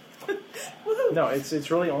 absolutely. Woohoo! No, it's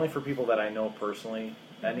really only for people that I know personally.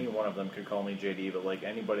 Any one of them could call me JD, but like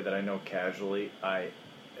anybody that I know casually,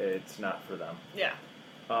 it's not for them. Yeah.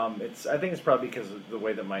 I think it's probably because of the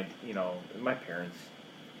way that my parents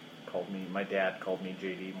called me. My dad called me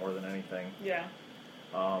JD more than anything. Yeah.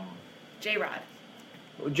 J-Rod.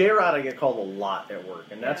 J-Rod I get called a lot at work,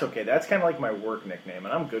 and that's Yeah. okay. That's kind of like my work nickname,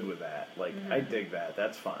 and I'm good with that. Like, I dig that.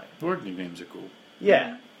 That's fine. Work nicknames are cool.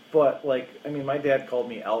 Yeah, but like, I mean, my dad called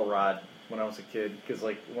me Elrod when I was a kid because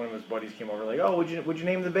like one of his buddies came over like, oh, would you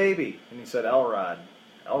name the baby? And he said Elrod.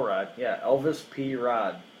 Elrod, yeah, Elvis P.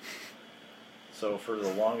 Rod. So for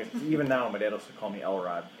the longest, even now, my dad will still call me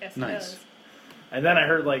Elrod. Yes, Nice. it does. And then I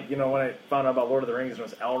heard like, when I found out about Lord of the Rings and it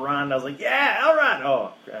was Elrond, I was like, yeah, Elrond.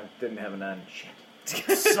 Oh, I didn't have an N.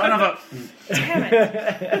 Shit. Son of a. Damn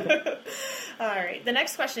it. All right. The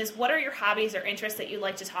next question is, what are your hobbies or interests that you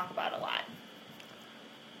like to talk about a lot?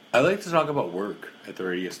 I like to talk about work at the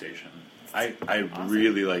radio station. I Awesome.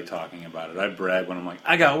 really like talking about it. I brag when I'm like,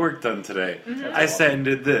 I got work done today. Mm-hmm. I sat and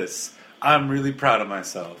did this. I'm really proud of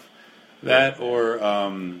myself. That or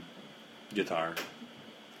guitar.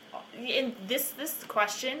 In this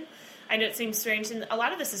question, I know it seems strange, and a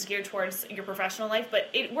lot of this is geared towards your professional life, but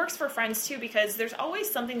it works for friends too, because there's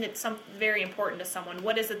always something that's very important to someone.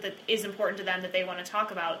 What is it that is important to them that they want to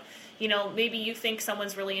talk about? You know, maybe you think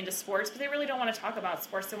someone's really into sports, but they really don't want to talk about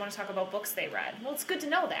sports. They want to talk about books they read. Well, it's good to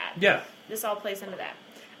know that. Yeah. This all plays into that.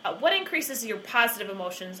 What increases your positive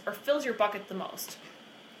emotions or fills your bucket the most?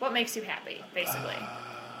 What makes you happy, basically?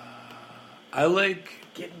 I like...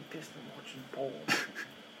 Getting pissed and watching bowl.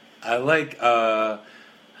 I like...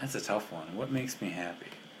 That's a tough one. What makes me happy?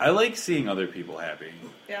 I like seeing other people happy.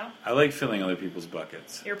 Yeah? I like filling other people's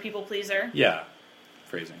buckets. You're a people pleaser? Yeah.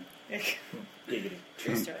 Phrasing.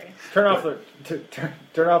 True story. Turn off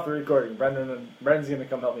the recording. Brendan's gonna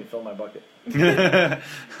come help me fill my bucket.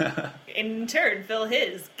 In turn, fill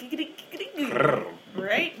his.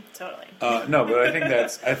 Right? Totally. No, but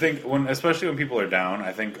I think especially when people are down,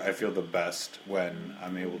 I think I feel the best when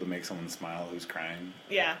I'm able to make someone smile who's crying.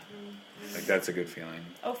 Yeah. Like, that's a good feeling.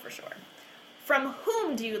 Oh, for sure. From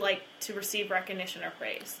whom do you like to receive recognition or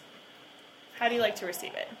praise? How do you like to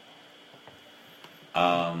receive it?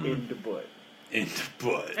 In the butt. In the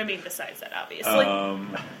butt. I mean, besides that, obviously. Sorry,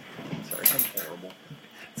 I'm horrible.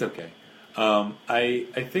 It's okay.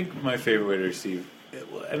 I think my favorite way to receive...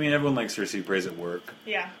 I mean, everyone likes to receive praise at work.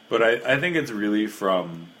 Yeah. But I think it's really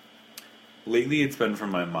from... Lately, it's been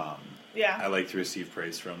from my mom. Yeah. I like to receive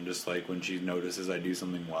praise from, just like when she notices I do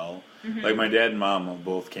something well. Mm-hmm. Like, my dad and mom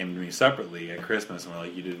both came to me separately at Christmas and were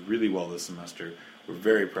like, you did really well this semester. We're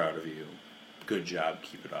very proud of you. Good job,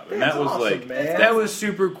 keep it up. And That's that was awesome, like, man. that was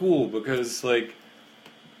super cool because, like...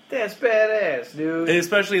 That's badass, dude.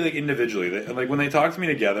 Especially, like, individually. Like, when they talk to me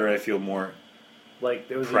together, I feel more... Like,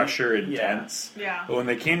 there was pressure, intense. Yeah. But when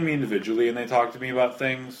they came to me individually and they talk to me about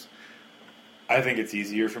things, I think it's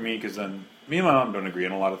easier for me because then me and my mom don't agree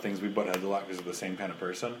on a lot of things. We butt heads a lot because we're the same kind of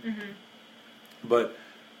person. Mm-hmm. But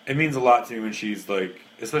it means a lot to me when she's like,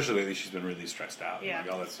 especially lately, she's been really stressed out Yeah. and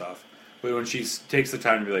like all that stuff. But when she takes the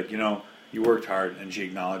time to be like, you know, you worked hard, and she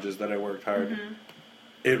acknowledges that I worked hard, Mm-hmm.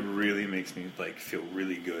 it really makes me like feel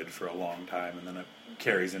really good for a long time, and then it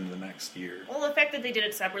carries into the next year. Well, the fact that they did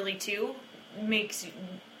it separately, too,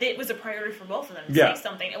 it was a priority for both of them to Yeah. say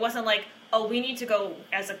something. It wasn't like, oh, we need to go,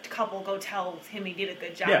 as a couple, go tell him he did a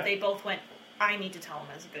good job. Yeah. They both went, I need to tell him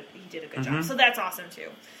he did a good Mm-hmm. job. So that's awesome, too.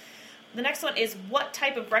 The next one is, what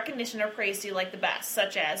type of recognition or praise do you like the best?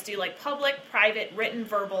 Such as, do you like public, private, written,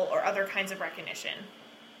 verbal, or other kinds of recognition?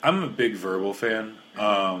 I'm a big verbal fan.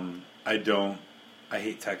 I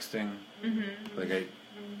hate texting. Mm-hmm. Like, I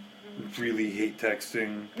really hate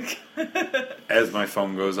texting as my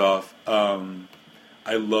phone goes off.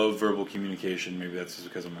 I love verbal communication. Maybe that's just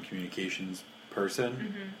because I'm a communications person.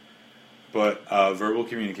 Mm-hmm. But verbal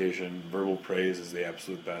communication, verbal praise is the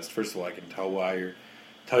absolute best. First of all, I can tell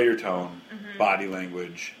your tone, Mm-hmm. body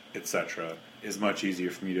language, etc. is much easier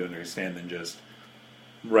for me to understand than just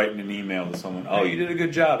writing an email to someone. Oh, you did a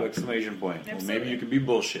good job! Exclamation point. Well, maybe you could be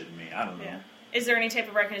bullshitting me. I don't know. Yeah. Is there any type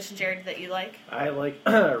of recognition, Jared, that you like? I like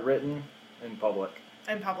written in public.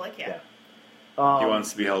 In public, yeah. He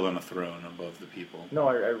wants to be held on a throne above the people. No,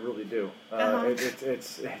 I really do. Uh-huh.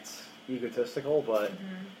 It's egotistical, but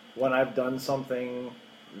when I've done something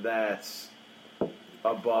that's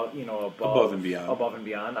above and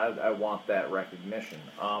beyond, I want that recognition.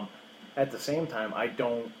 At the same time, I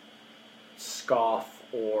don't scoff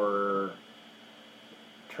or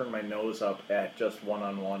turn my nose up at just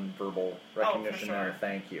one-on-one verbal recognition sure. or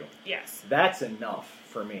thank you. Yes. That's enough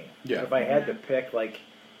for me. Yeah. If I had to pick, like,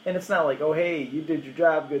 and it's not like, oh, hey, you did your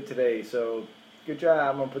job good today, so good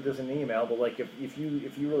job, I'm going to put this in the email. But, like, if you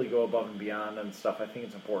really go above and beyond and stuff, I think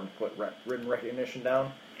it's important to put written recognition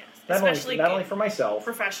down. Yes. Not only for myself.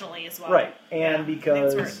 Professionally as well. Right. And Yeah.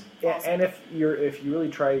 because, That's where it falls and if you really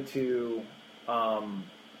try to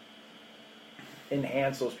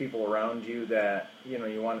enhance those people around you that, you know,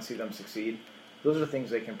 you want to see them succeed, those are things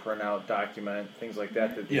they can print out, document, things like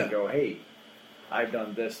that you can go, hey, I've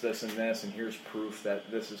done this, this, and this, and here's proof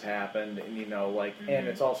that this has happened, and, you know, like, and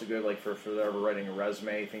it's also good, like, for ever writing a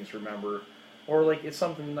resume, things to remember, or, like, it's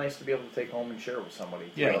something nice to be able to take home and share with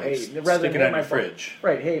somebody. Yeah, You know, like hey, rather stick than, it hey, on my your fridge.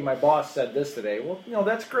 Right, hey, my boss said this today. Well, you know,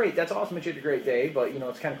 that's great. That's awesome that you had a great day, but, you know,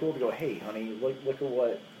 it's kind of cool to go, hey, honey, look at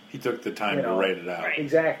what... He took the time You know, to write it out. right.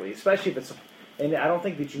 Exactly, especially if it's... And I don't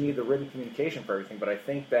think that you need the written communication for everything, but I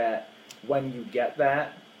think that when you get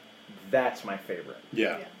that, that's my favorite.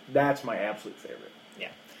 Yeah. That's my absolute favorite. Yeah.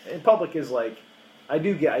 In public is like, I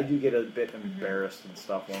do get a bit embarrassed and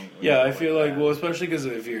stuff. When Yeah, you I go feel like like, that. well, especially because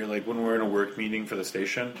if you're like, when we're in a work meeting for the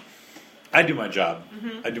station, I do my job.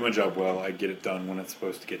 Mm-hmm. I do my job well. I get it done when it's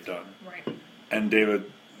supposed to get done. Right. And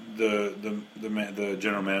David, the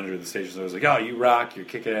general manager of the station, was like, "Oh, you rock! You're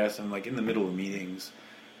kick ass!" And like in the middle of meetings,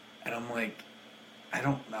 And I'm like,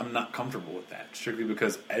 I'm not comfortable with that. Strictly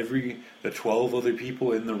because the 12 other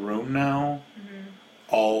people in the room now,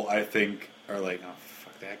 all I think are like, oh,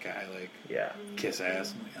 fuck that guy, like, Yeah. kiss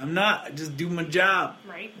ass. I'm not. I just do my job.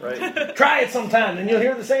 Right. Right. Try it sometime, and you'll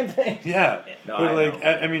hear the same thing. Yeah. No, But I like, know.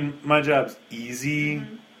 I mean, my job's easy.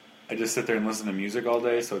 I just sit there and listen to music all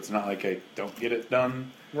day, so it's not like I don't get it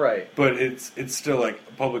done. Right. But it's still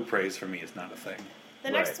like public praise for me is not a thing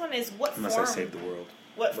The next one is what unless form? I save the world.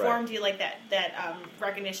 What Right. form do you like that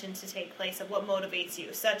recognition to take place, of what motivates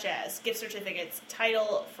you, such as gift certificates,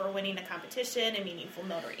 title for winning a competition, a meaningful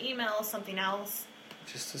note or email, something else?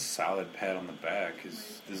 Just a solid pat on the back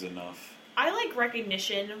is enough. I like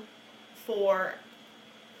recognition for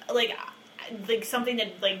like something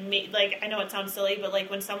that like I know it sounds silly, but like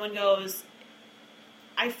when someone goes,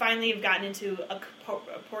 I finally have gotten into a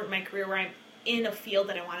point in my career where I'm in a field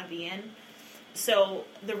that I want to be in. So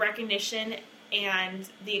the recognition and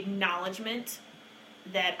the acknowledgement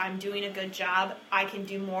that I'm doing a good job, I can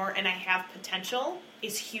do more, and I have potential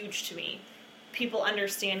is huge to me. People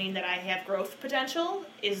understanding that I have growth potential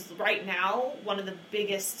is right now one of the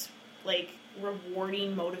biggest, like,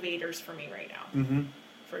 rewarding motivators for me right now. Mm-hmm.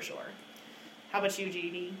 For sure. How about you,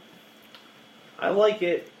 GD? I like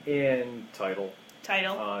it in title.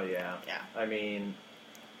 Title? Yeah. Yeah. I mean,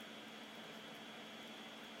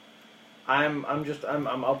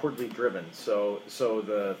 I'm upwardly driven. So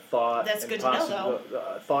the thought That's and good to know, though.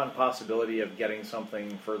 the thought and possibility of getting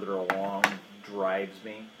something further along drives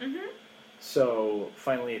me. Mm-hmm. So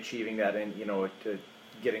finally achieving that, and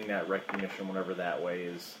getting that recognition, whatever that way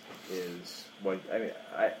is what I mean.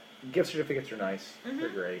 Gift certificates are nice; they're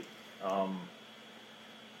great.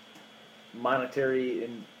 Monetary,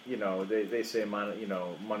 and they say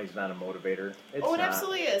money's not a motivator. It's Oh, it not.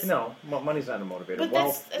 absolutely is. No, money's not a motivator. But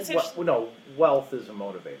Wealth, that's actually- wealth is a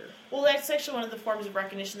motivator. Well, that's actually one of the forms of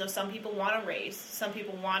recognition, though. Some people want a raise, some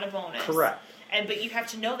people want a bonus. Correct. But you have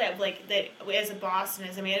to know that, like, that as a boss and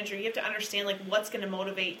as a manager, you have to understand, like, what's going to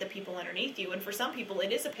motivate the people underneath you. And for some people,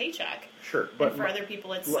 it is a paycheck. Sure, but And for other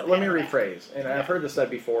people, it's let me rephrase. And I've heard this said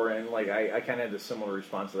before, and like I kind of had a similar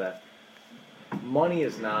response to that. Money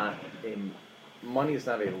is not a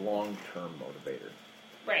long-term motivator.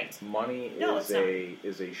 Right. Money No, is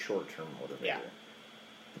a short-term motivator. Yeah.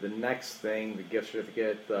 The next thing, the gift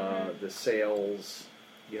certificate, the sales,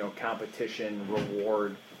 competition,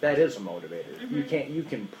 reward, that is a motivator. You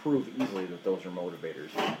can prove easily that those are motivators.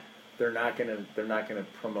 They're not gonna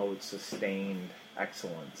promote sustained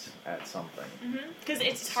excellence at something. Because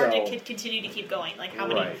it's hard So- to continue to keep going. Like, how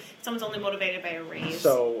many... Right. Someone's only momotivated by a raise.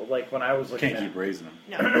 So, like when I was looking Can't at keep raising them.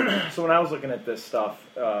 No. so when I was looking at this stuff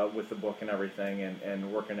with the book and everything,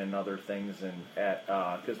 and working in other things, and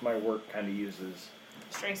because my work kind of uses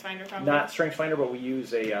StrengthsFinder, probably. not StrengthsFinder, but we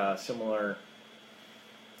use a similar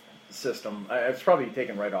system. It's probably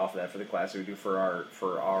taken right off of that for the class we do for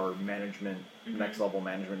our management, next level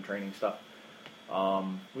management training stuff.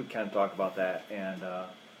 We kind of talk about that, and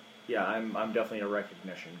I'm definitely a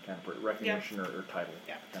recognition kind of recognition or title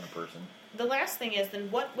kind of person. The last thing is,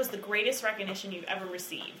 then, what was the greatest recognition you've ever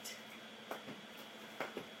received?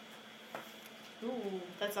 Ooh,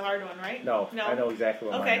 that's a hard one, right? No, I know exactly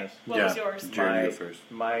what mine Okay, is. what was yours? Jared, you go first.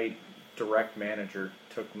 My direct manager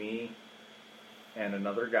took me and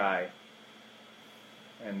another guy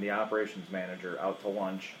and the operations manager out to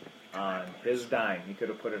lunch on his dime. He could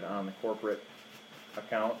have put it on the corporate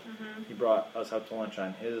account. He brought us out to lunch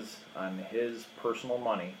on his personal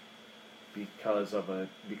money because of a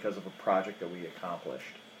project that we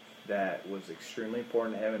accomplished that was extremely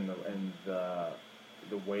important to him, and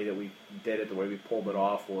the way that we did it, the way we pulled it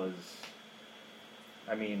off was,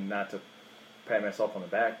 I mean, not to pat myself on the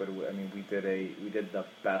back, but we did the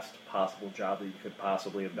best possible job that you could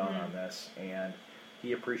possibly have done on this, and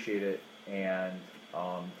he appreciated it, and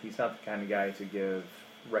he's not the kind of guy to give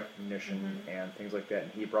recognition and things like that,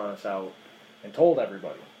 and he brought us out and told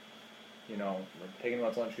everybody, we're taking them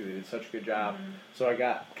out to lunch because they did such a good job. So I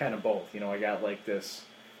got kind of both, I got like this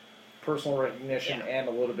personal recognition and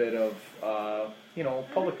a little bit of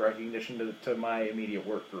public recognition to my immediate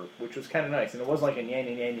work group, which was kind of nice. And it wasn't like a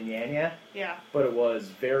yanya, Yeah. but it was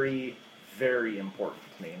very, very important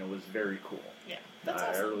to me, and it was very cool. Yeah. That's I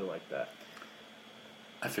awesome. really liked that.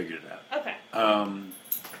 I figured it out. Okay.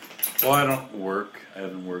 Well, I don't work. I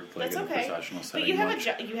haven't worked like That's in okay. a professional setting. But you have much.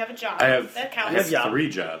 you have a job. I have. That I counts. have 3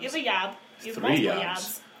 jobs. You have a job. You have 3 multiple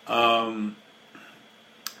jobs. jobs.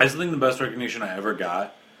 I just think the best recognition I ever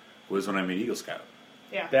got was when I made Eagle Scout.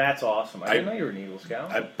 Yeah. That's awesome. I didn't know you were an Eagle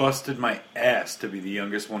Scout. I busted my ass to be the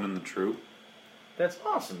youngest one in the troop. That's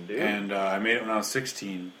awesome, dude. And I made it when I was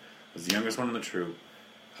 16. I was the youngest one in the troop.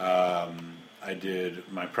 I did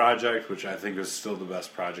my project, which I think is still the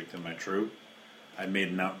best project in my troop. I made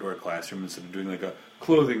an outdoor classroom instead of doing like a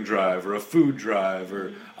clothing drive or a food drive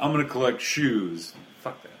or I'm going to collect shoes.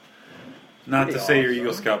 Fuck that. Not Pretty to say your awesome.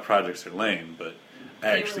 Eagle Scout projects are lame, but I They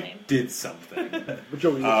were actually lame. did something. But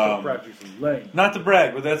your projects are lame. Not to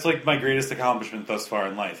brag, but that's like my greatest accomplishment thus far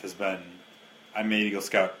in life has been I made Eagle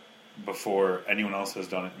Scout before anyone else has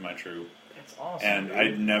done it in my troop. That's awesome. And dude.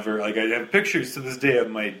 I'd never like I have pictures to this day of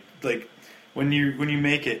my like when you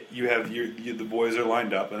make it, you have the boys are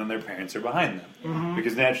lined up and then their parents are behind them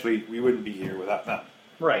because naturally we wouldn't be here without them.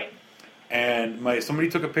 Right. And somebody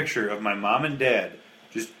took a picture of my mom and dad,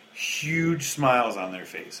 just huge smiles on their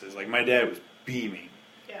faces. Like my dad was beaming,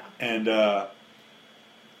 Yeah. and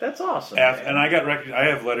That's awesome. and I got I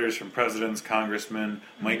have letters from presidents, congressmen,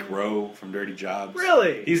 Mike Rowe from Dirty Jobs.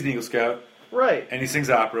 Really? He's an Eagle Scout. Right. And he sings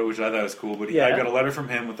opera, which I thought was cool. But Yeah. I got a letter from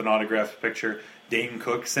him with an autographed picture. Dane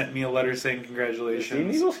Cook sent me a letter saying Is he an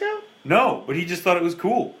congratulations. Eagle Scout? No, but he just thought it was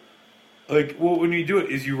cool. Like, well, when you do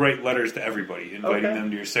it, is you write letters to everybody, inviting Okay. them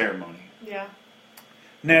to your ceremony. Yeah.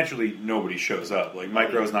 Naturally, nobody shows up. Like,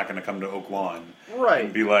 Mike Rowe's not going to come to Oak Lawn Right.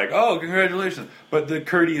 and be like, oh, congratulations. But the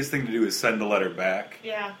courteous thing to do is send a letter back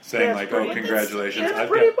Yeah. saying, That's like, pretty- oh, congratulations. That's I've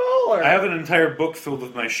pretty got, baller. I have an entire book filled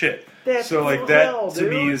with my shit. That's So, like, cool that hell, to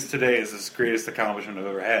me dude. is today is the greatest accomplishment I've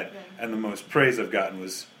ever had. And the most praise I've gotten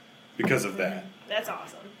was because of that. That's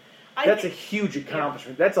awesome. That's a huge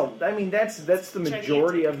accomplishment. That's the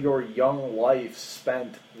majority of your young life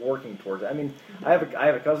spent working towards it. I mean, I have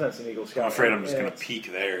a cousin that's an Eagle Scout. I'm afraid I'm just and going to it's-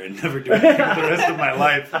 peak there and never do anything for the rest of my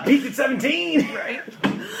life. I peaked at 17. Right.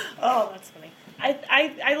 Oh, that's funny.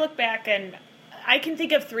 I look back and I can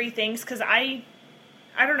think of three things because I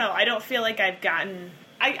don't know. I don't feel like I've gotten.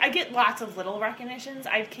 I get lots of little recognitions.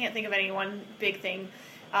 I can't think of any one big thing.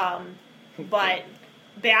 But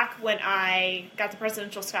back when I got the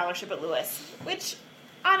presidential scholarship at Lewis, which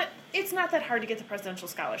it's not that hard to get the presidential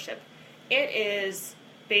scholarship. It is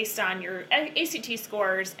based on your ACT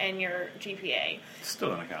scores and your GPA.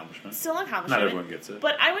 Still an accomplishment. Still an accomplishment. Not everyone gets it.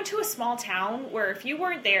 But I went to a small town where if you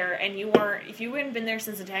weren't there and if you hadn't been there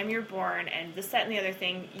since the time you were born and this, that, and the other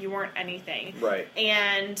thing, you weren't anything. Right.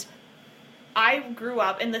 And I grew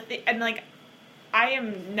up and I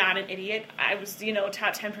am not an idiot. I was,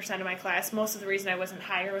 top 10% of my class. Most of the reason I wasn't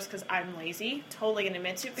higher was because I'm lazy. Totally going to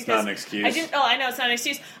admit to it. Because not an excuse. I know it's not an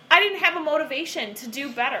excuse. I didn't have a motivation to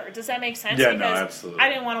do better. Does that make sense? Yeah, no, because absolutely. I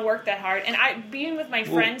didn't want to work that hard. And being with my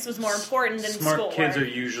friends was more important than Smart school. kids are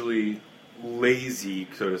usually lazy,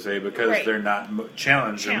 so to say, because Right. they're not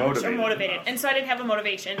challenged or motivated. enough. And so I didn't have a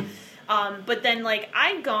motivation. But then,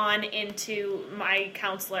 I'd gone into my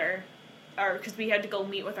counselor, because we had to go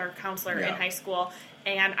meet with our counselor in Yeah. high school,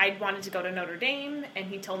 and I wanted to go to Notre Dame, and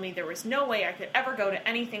he told me there was no way I could ever go to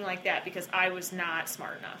anything like that because I was not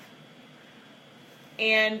smart enough.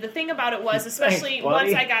 And the thing about it was, especially Thanks,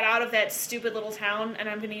 buddy. once I got out of that stupid little town, and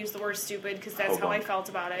I'm going to use the word stupid because that's how I Hoboken. felt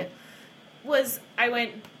about it, was I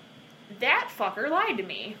went, that fucker lied to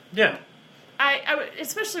me. Yeah.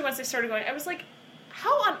 Especially once I started going, I was like,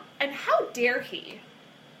 how dare he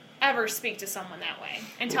ever speak to someone that way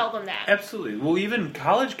and tell them that? Absolutely. Well, even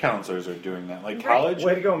college counselors are doing that. Like Right. college,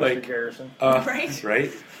 Way to go, Mr. like, Garrison. Right.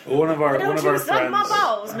 Right. Well, one of our Don't you suck friends. my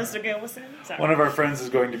balls, Mr. Gilson. Sorry. One of our friends is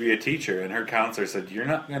going to be a teacher, and her counselor said, "You're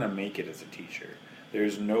not going to make it as a teacher.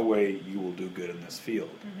 There's no way you will do good in this field."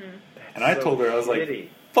 And I so told her, I was shitty. like,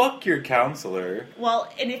 "Fuck your counselor."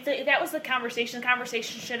 Well, and if that was the conversation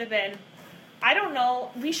should have been, I don't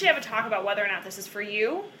know, we should have a talk about whether or not this is for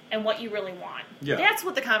you and what you really want. Yeah. That's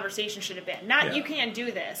what the conversation should have been. Not, Yeah. you can't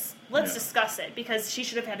do this. Let's Yeah. discuss it, because she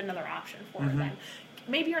should have had another option for her then.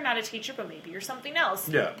 Maybe you're not a teacher, but maybe you're something else.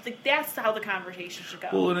 Yeah. That's how the conversation should go.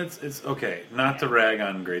 Well, and it's okay, not to rag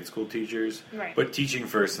on grade school teachers, Right. but teaching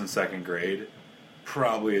first and second grade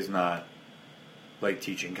probably is not like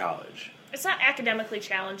teaching college. It's not academically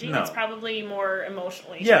challenging. No. It's probably more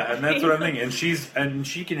emotionally Yeah, challenging. and that's what I'm thinking. And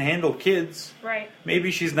she can handle kids. Right.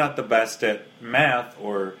 Maybe she's not the best at math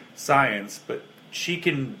or science, but she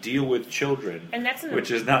can deal with children, And that's which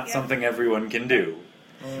is not yeah. something everyone can do.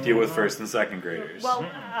 Deal with first and second graders. Well,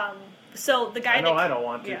 so the guy I know that I don't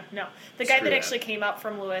want to. Yeah, no. The guy Screw that that. actually came up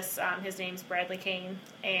from Lewis, his name's Bradley Kane,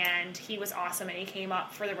 and he was awesome, and he came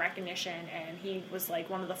up for the recognition, and he was like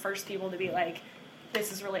one of the first people to be like,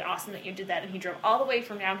 this is really awesome that you did that, and he drove all the way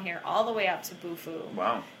from down here, all the way up to Bufu,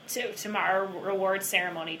 Wow. to our reward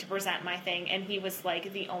ceremony to present my thing, and he was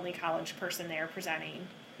like the only college person there presenting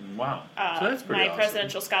Wow. So that's pretty my awesome.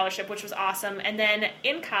 presidential scholarship, which was awesome. And then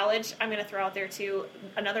in college, I'm going to throw out there too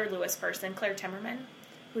another Lewis person, Clare Timmerman,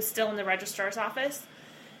 who's still in the registrar's office,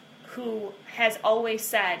 who has always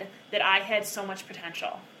said that I had so much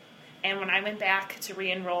potential. And when I went back to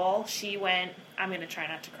re-enroll, she went, I'm going to try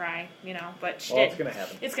not to cry, but she Well, did. it's going to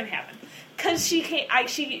happen. It's going to happen. Because she came,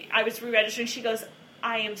 I was re-registering, she goes,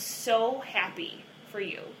 I am so happy for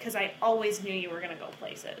you, because I always knew you were going to go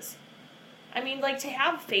places. I mean, to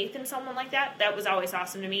have faith in someone like that was always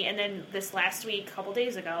awesome to me. And then this last week, a couple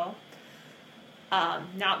days ago,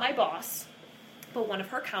 not my boss, but one of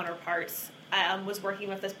her counterparts was working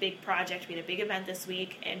with this big project. We had a big event this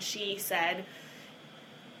week, and she said,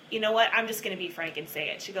 you know what, I'm just going to be frank and say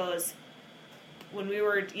it. She goes, when we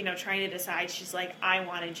were, trying to decide, she's like, I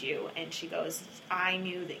wanted you. And she goes, I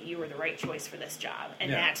knew that you were the right choice for this job.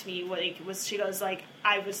 And that to me was, she goes,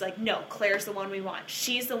 I was like, no, Claire's the one we want.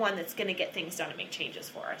 She's the one that's going to get things done and make changes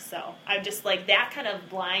for us. So I'm just that kind of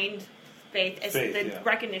blind faith is the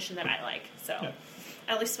recognition that I like. So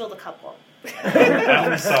I only spilled a couple. I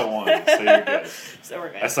only saw one, so you're good. So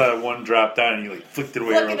we're good. I saw one drop down and you flicked it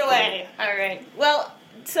away. Flick it away. All right. Well,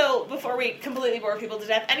 so before we completely bore people to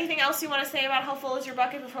death, anything else you want to say about how full is your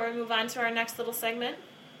bucket before we move on to our next little segment?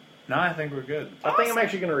 No, I think we're good. I think I'm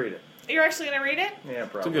actually going to read it. You're actually going to read it? Yeah,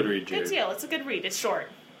 probably. It's a good read, Jared. Good deal. It's a good read. It's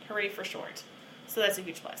short. Hooray for short. So that's a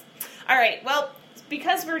huge plus. All right. Well,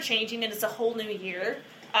 because we're changing and it's a whole new year,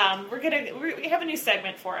 we have a new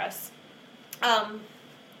segment for us.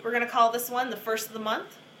 We're going to call this one the first of the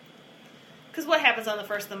month. Because what happens on the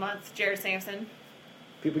first of the month, Jared Sampson?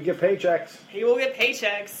 People get paychecks. People get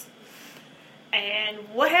paychecks. And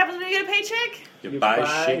what happens when you get a paycheck? You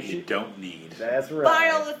buy shit you don't need. That's right.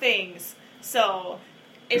 Buy all the things. So,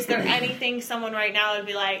 is there anything someone right now would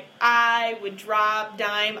be like, I would drop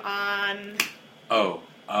dime on... Oh,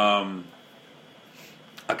 a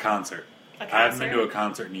concert. A I haven't concert? been to a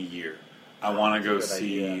concert in a year. I want to go That's a good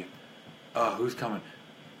see... idea. Who's coming?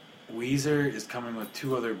 Weezer is coming with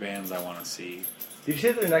 2 other bands I want to see. Did you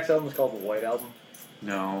say their next album is called The White Album?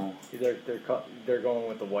 No. They're going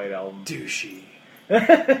with The White Album. Douchey.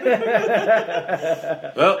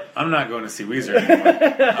 Well, I'm not going to see Weezer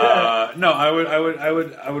anymore. No,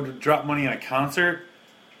 I would drop money on a concert,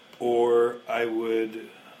 or I would.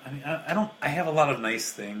 I have a lot of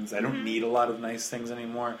nice things. I don't need a lot of nice things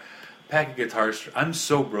anymore. Pack of guitars. I'm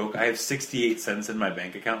so broke. I have 68 cents in my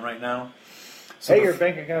bank account right now. So Hey, your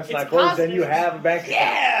bank account's It's not closed, then you positive. have a bank account.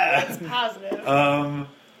 yeah. It's positive.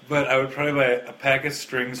 But I would probably buy a pack of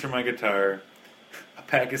strings for my guitar, a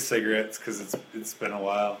pack of cigarettes because it's been a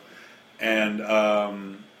while, and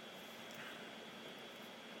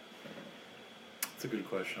it's a good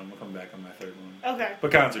question. I'm gonna come back on my third one. Okay.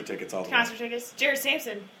 But concert tickets all the way. Concert tickets. Jared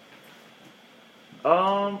Sampson.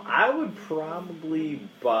 I would probably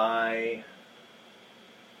buy.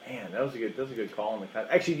 Man, that was a good call on the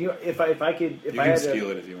concert. Actually, if I could, if You I can had steal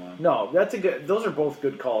to, it if you want. No, that's a good. Those are both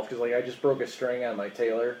good calls because I just broke a string on my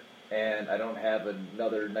Taylor, and I don't have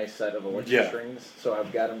another nice set of electric strings, so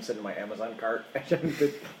I've got them sitting in my Amazon cart. I haven't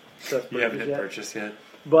hit You haven't hit purchase yet.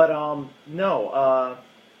 But no,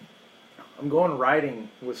 I'm going riding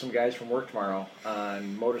with some guys from work tomorrow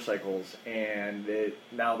on motorcycles, and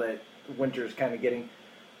now that winter's kind of getting.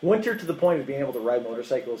 Winter to the point of being able to ride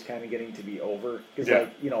motorcycles kind of getting to be over. Because,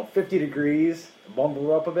 50 degrees,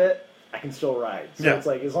 bumble up a bit, I can still ride. So it's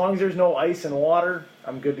as long as there's no ice and water,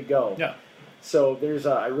 I'm good to go. Yeah. So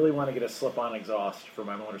I really want to get a slip-on exhaust for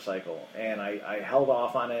my motorcycle. And I held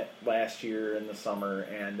off on it last year in the summer,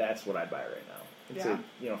 and that's what I'd buy right now. It's a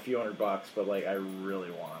few $100, but I really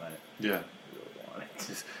want it. Yeah.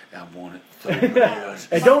 I want it so bad.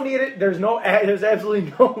 I don't need it. There's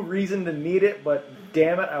absolutely no reason to need it, but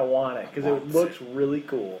damn it, I want it because it looks really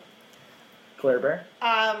cool. Claire Bear?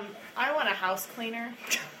 I want a house cleaner.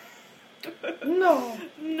 No.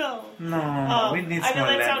 No. We need I some know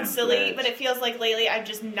that lemon sounds silly, bread. but it feels like lately I've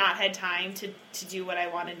just not had time to do what I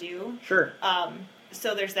want to do. Sure.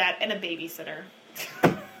 So there's that, and a babysitter.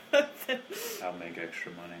 I'll make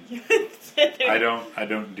extra money. I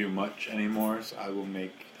don't do much anymore, so I will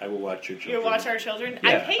watch your children. You watch our children? Yeah.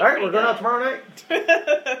 I hate All right, we're going out tomorrow night.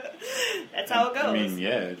 That's how it goes. I mean,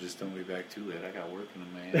 just don't be back too late. I got work in the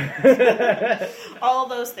man. All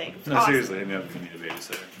those things. No, Awesome. seriously, I need a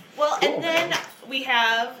babysitter. Well, Cool. and then we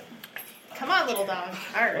have... Come on, little dog.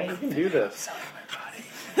 All We right. can do this.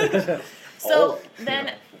 So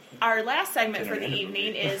then our last segment for the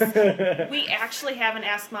evening is we actually have an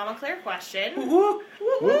Ask Mama Claire question. Woo,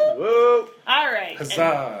 woo. All right.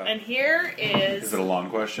 Huzzah. And here is... Is it a long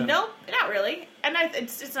question? Nope, not really. And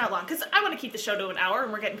it's not long, because I want to keep the show to an hour,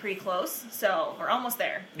 and we're getting pretty close, so we're almost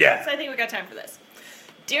there. Yeah. So I think we got time for this.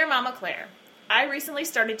 Dear Mama Claire, I recently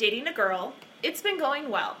started dating a girl. It's been going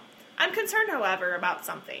well. I'm concerned, however, about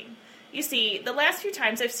something. You see, the last few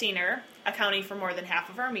times I've seen her, accounting for more than half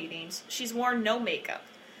of our meetings, she's worn no makeup.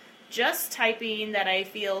 Just typing that I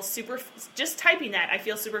feel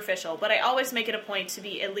superficial, but I always make it a point to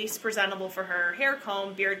be at least presentable for her. Hair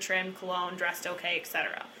combed, beard trimmed, cologne, dressed okay,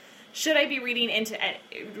 etc. Should I be reading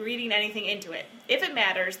anything into it? If it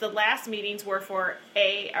matters, the last meetings were for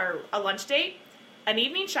a lunch date, an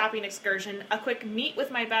evening shopping excursion, a quick meet with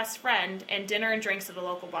my best friend, and dinner and drinks at a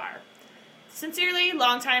local bar. Sincerely,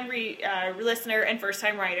 longtime listener and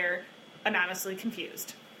first-time writer, anonymously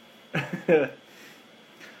confused. Are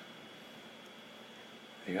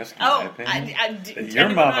you asking my opinion? Your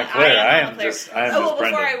Mama I Claire. I am am Claire. just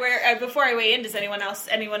Before I weigh in, does anyone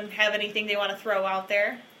have anything they want to throw out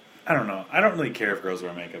there? I don't know. I don't really care if girls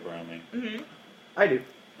wear makeup around me. Mm-hmm. I do.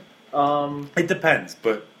 It depends,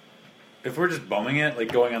 but if we're just bumming it,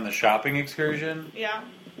 like going on the shopping excursion, Yeah.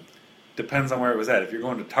 depends on where it was at. If you're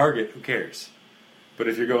going to Target, who cares? But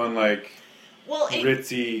if you're going like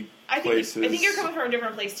ritzy places, I think you're coming from a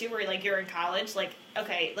different place too, where like you're in college. Like,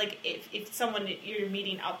 okay, like if someone you're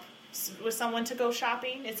meeting up with someone to go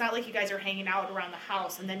shopping, it's not like you guys are hanging out around the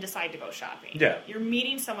house and then decide to go shopping. Yeah. You're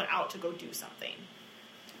meeting someone out to go do something.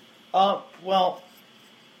 Well,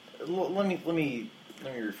 let me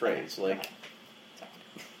rephrase. Okay. Like,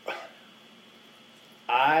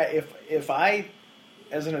 if I,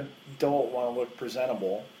 as an adult, want to look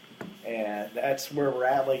presentable, and that's where we're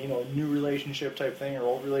at, like, a new relationship type thing or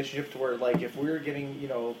old relationship, to where, like, if we're getting,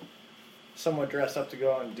 somewhat dressed up to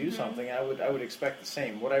go out and do something, I would expect the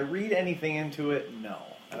same. Would I read anything into it? No,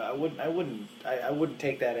 I wouldn't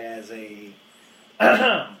take that as a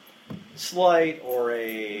slight or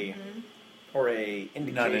a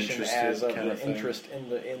indication as of the interest in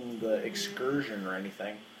the excursion or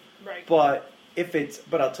anything. Right. But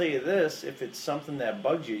I'll tell you this: if it's something that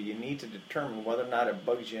bugs you, you need to determine whether or not it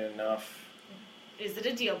bugs you enough. Is it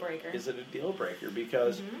a deal breaker? Because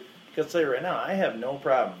I'll tell you right now, I have no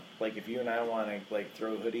problem. Like, if you and I want to, like,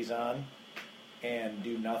 throw hoodies on and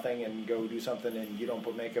do nothing and go do something, and you don't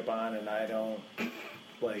put makeup on and I don't,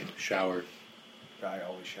 like, shower. I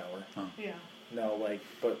always shower. Huh. Yeah. No, like,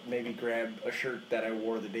 but maybe grab a shirt that I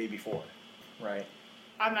wore the day before, right?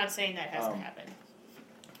 I'm not saying that hasn't happened.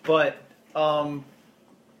 But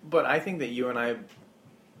I think that you and I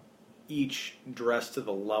each dress to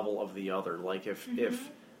the level of the other. Like, if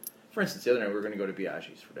for instance, the other night we were going to go to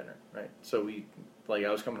Biaggi's for dinner, right? So I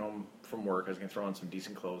was coming home from work. I was going to throw on some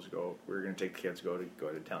decent clothes. We were going to take the kids to go to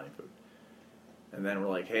Italian food. And then we're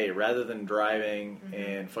like, hey, rather than driving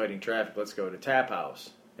and fighting traffic, let's go to Tap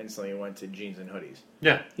House. Instantly went to jeans and hoodies.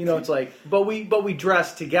 Yeah. It's like, but we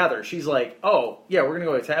dressed together. She's like, oh yeah, we're gonna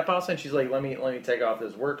go to Tap House, and she's like, let me take off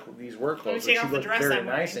these work clothes. Take off she the looked dress very I'm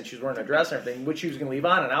nice, wearing. and she's wearing a dress and everything, which she was gonna leave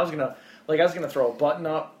on, and I was gonna throw a button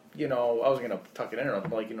up. I was gonna tuck it in, or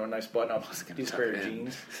like a nice button up, these pair of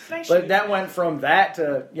jeans. Nice But shoes. that went from that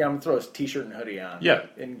to I'm gonna throw a t-shirt and hoodie on. Yeah.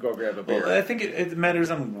 And go grab a beer. Well, I think it matters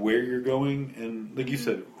on where you're going, and like you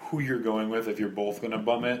said, who you're going with. If you're both gonna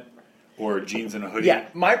bum it, or jeans and a hoodie. Yeah,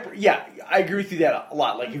 I agree with you that a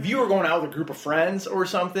lot. Like, if you were going out with a group of friends or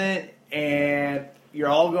something, and you're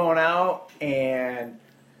all going out, and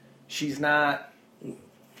she's not,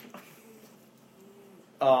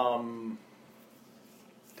 Dolled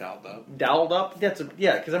up.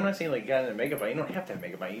 Because I'm not saying like got into makeup on. You don't have to have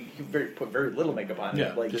makeup on. You can put very little makeup on.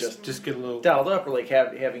 Yeah, like just get a little dolled up, or like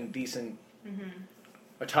having decent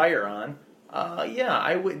attire on.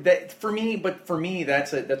 I would. That for me,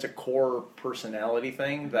 that's a core personality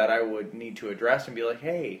thing that I would need to address and be like,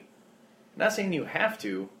 hey, I'm not saying you have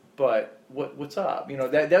to, but what's up?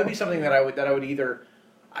 That would be something that I would either.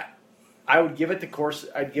 I would give it the course.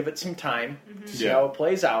 I'd give it some time to see how it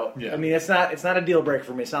plays out. Yeah. I mean, it's not a deal breaker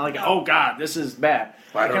for me. It's not like, oh God, this is bad.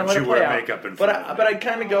 Why don't you wear makeup in front of me? But I'd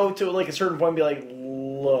kind of go to like a certain point and be like,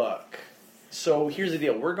 look, so here's the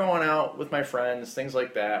deal. We're going out with my friends, things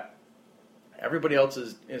like that. Everybody else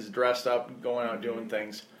is dressed up, going out doing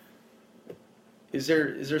things. Is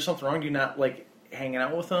there something wrong? Do you not like hanging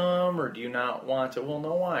out with them, or do you not want to? Well,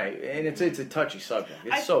 no, why? And it's a touchy subject.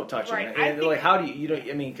 It's so touchy. Right. And like, how do you don't?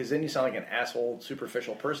 I mean, because then you sound like an asshole,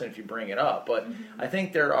 superficial person if you bring it up. But I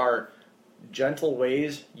think there are gentle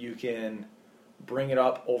ways you can bring it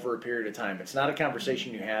up over a period of time. It's not a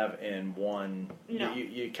conversation you have in one. No.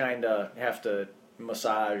 You kind of have to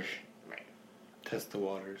massage. Test the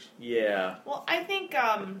waters. Yeah. Well, I think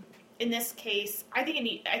in this case, I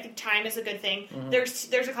think time is a good thing.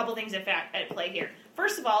 There's a couple things at play here.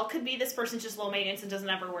 First of all, it could be this person's just low maintenance and doesn't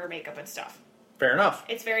ever wear makeup and stuff. Fair enough.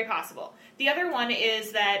 It's very possible. The other one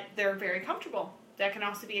is that they're very comfortable. That can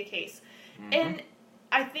also be a case. And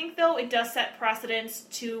I think, though, it does set precedence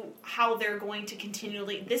to how they're going to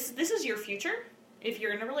continually... This is your future. If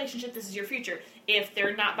you're in a relationship, this is your future. If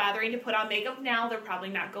they're not bothering to put on makeup now, they're probably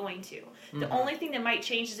not going to. The only thing that might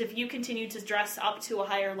change is if you continue to dress up to a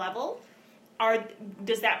higher level,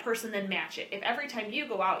 does that person then match it? If every time you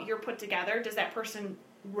go out, you're put together, does that person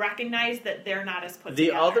recognize that they're not as put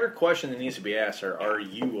together? The other question that needs to be asked are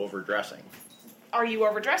you overdressing? Are you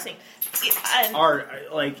overdressing?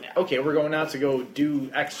 Okay, we're going out to go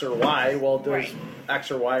do X or Y. Well, does Right.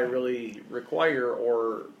 X or Y really require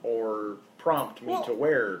or prompt me to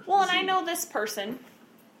wear? Well, and I know this person,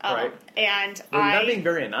 Right. and You're not being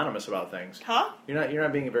very anonymous about things. Huh? You're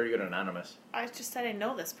not being very good anonymous. I just said I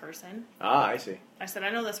know this person. Ah, I see. I said I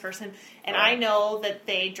know this person, and I know that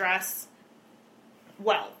they dress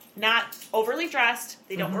well. Not overly dressed.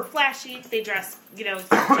 They don't wear flashy. They dress,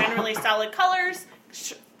 generally solid colors.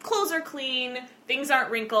 Clothes are clean. Things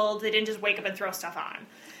aren't wrinkled. They didn't just wake up and throw stuff on.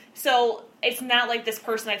 So it's not like this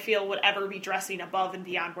person, I feel, would ever be dressing above and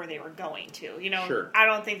beyond where they were going to. Sure. I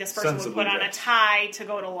don't think this person would Sensibly put on a dressed. tie to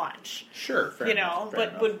go to lunch. Sure, fair enough.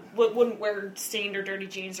 But wouldn't wear stained or dirty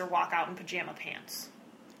jeans or walk out in pajama pants.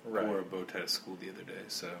 Right. I wore a bow tie to school the other day,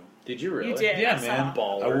 so... Did you really? You did. Yeah, I saw. man.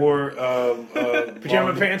 Baller. I wore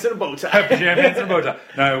Pajama pants and a bow tie. pajama pants and a bow tie.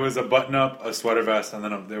 No, it was a button-up, a sweater vest, and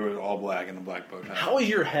then they were all black and a black bow tie. How is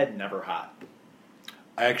your head never hot?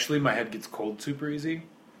 My head gets cold super easy.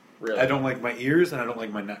 Really? I don't like my ears, and I don't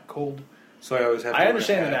like my neck cold, so I always have to I wear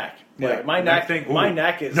understand a the hat. neck. Like, my neck neck. thing, My ooh.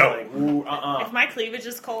 neck is No. like ooh, If my cleavage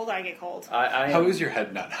is cold, I get cold. How is your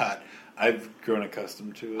head not hot? I've grown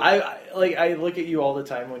accustomed to it. I look at you all the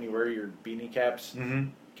time when you wear your beanie caps, Mm-hmm.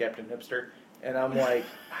 Captain Hipster, and I'm like,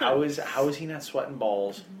 how is he not sweating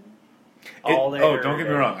balls all day? Don't every get me day?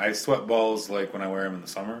 wrong. I sweat balls like when I wear them in the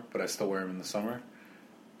summer, but I still wear them in the summer.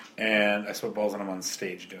 And I sweat balls when I'm on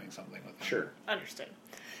stage doing something with them. Sure. Understood.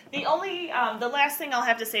 The only, the last thing I'll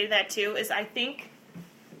have to say to that too is I think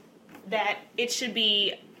that it should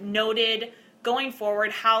be noted going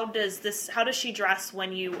forward. How does she dress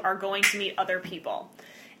when you are going to meet other people?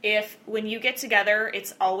 If when you get together,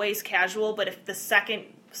 it's always casual, but if the second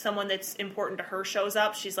someone that's important to her shows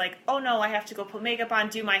up, she's like, oh no, I have to go put makeup on,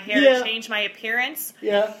 do my hair, change my appearance.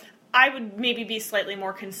 Yeah. I would maybe be slightly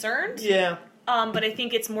more concerned. Yeah. But I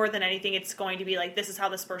think it's more than anything, it's going to be like, this is how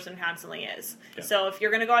this person constantly is. Yeah. So if you're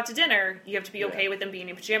going to go out to dinner, you have to be okay with them being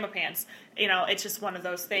in pajama pants. It's just one of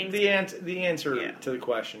those things. The answer to the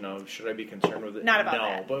question of should I be concerned with it? Not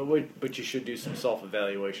about no, that. but you should do some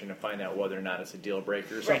self-evaluation to find out whether or not it's a deal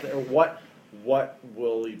breaker or Right. something. Or what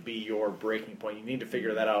will be your breaking point? You need to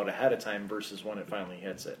figure that out ahead of time versus when it finally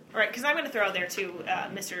hits it. Right, because I'm going to throw out there too,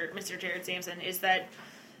 Mr. Jared Sampson, is that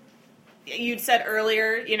you'd said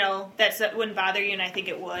earlier, that wouldn't bother you, and I think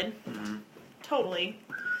it would. Mm-hmm. Totally.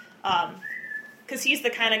 Because he's the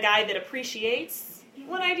kind of guy that appreciates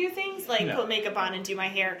when I do things, like put makeup on and do my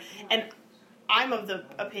hair. And I'm of the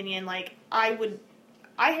opinion, like,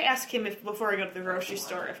 I ask him before I go to the grocery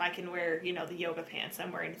store if I can wear, the yoga pants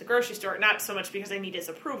I'm wearing at the grocery store. Not so much because I need his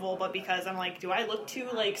approval, but because I'm like, do I look too,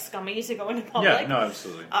 scummy to go into public? Yeah, no,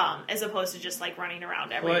 absolutely. As opposed to just, running around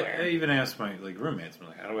Well, everywhere. I even asked my roommates, I'm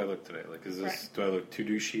like, how do I look today? Is this, Right. do I look too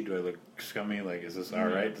douchey? Do I look scummy? Is this all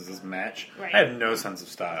right? Does this match? Right. I have no sense of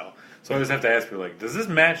style. So I always have to ask people, does this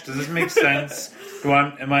match? Does this make sense?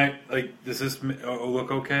 Does this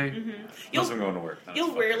look okay? Mm-hmm. Unless I'm going to work. then it's You'll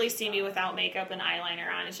fucked. rarely see me without makeup and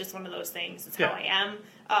eyeliner on. It's just one of those things. It's how Yeah.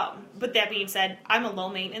 I am. But that being said, I'm a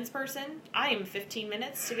low-maintenance person. I am 15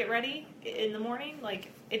 minutes to get ready in the morning.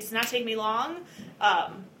 It does not take me long.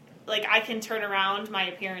 I can turn around my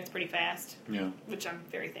appearance pretty fast. Yeah. Which I'm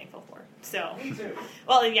very thankful for. So,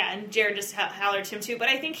 well, yeah, and Jared just hollered to him too. But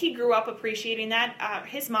I think he grew up appreciating that.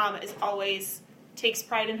 His mom takes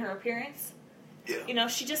pride in her appearance. Yeah.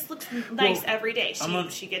 She just looks nice Well, every day.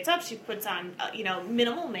 She gets up, she puts on,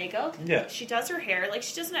 minimal makeup. Yeah. She does her hair.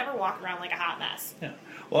 She doesn't ever walk around like a hot mess. Yeah.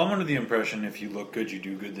 Well, I'm under the impression if you look good, you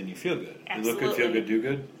do good, then you feel good. You look good, feel Absolutely. good, do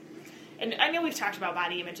good. And I know we've talked about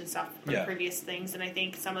body image and stuff from Yeah. previous things, and I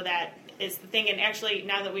think some of that is the thing. And actually,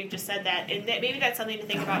 now that we've just said that, maybe that's something to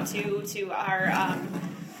think about too to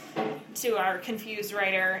our confused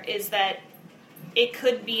writer, is that it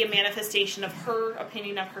could be a manifestation of her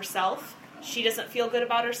opinion of herself. She doesn't feel good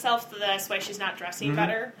about herself, so that's why she's not dressing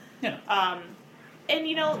better. Yeah. And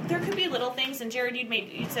there could be little things. And Jared,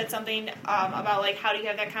 you said something about how do you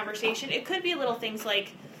have that conversation? It could be little things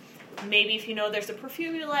like, maybe if there's a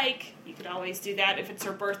perfume you like, you could always do that. If it's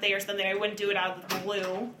her birthday or something, I wouldn't do it out of the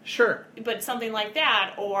blue. Sure. But something like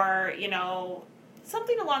that, or,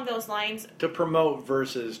 something along those lines. To promote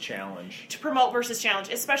versus challenge. To promote versus challenge.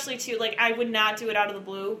 Especially, too, I would not do it out of the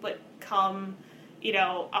blue, but come,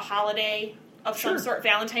 a holiday of some sort,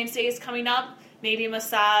 Valentine's Day is coming up, maybe a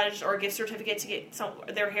massage or a gift certificate to get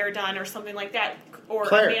their hair done or something like that. Or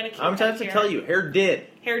Claire, a manicure. I'm trying to tell you, hair did.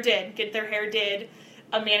 Get their hair did.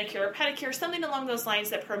 A manicure or pedicure, something along those lines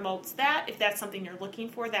that promotes that. If that's something you're looking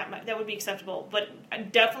for, that would be acceptable. But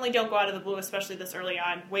definitely don't go out of the blue, especially this early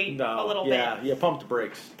on. Wait a little bit. Yeah, pump the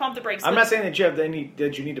brakes. Pump the brakes. I'm not saying that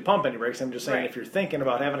you need to pump any brakes. I'm just saying Right. if you're thinking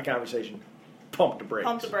about having a conversation, pump the brakes.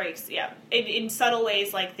 Pump the brakes, yeah. In subtle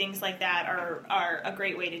ways, like things like that are a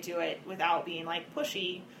great way to do it without being like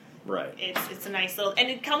pushy. Right. It's a nice little, and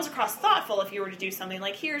it comes across thoughtful if you were to do something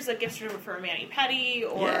like, here's a gift certificate for a mani-pedi,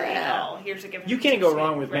 or here's a gift. You can't go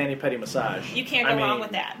wrong with mani-pedi massage. You can't go wrong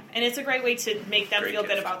with that, and it's a great way to make them feel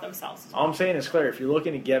good about themselves. All I'm saying is, Claire, if you're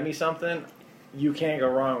looking to get me something, you can't go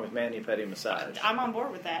wrong with mani-pedi massage. I'm on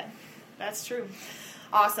board with that. That's true.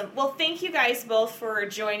 Awesome. Well, thank you guys both for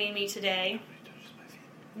joining me today.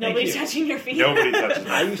 Nobody's touching your feet. Nobody touches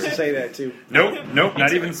my I used to say that too. Nope,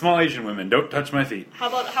 not even small Asian women. Don't touch my feet. How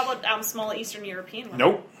about small Eastern European women?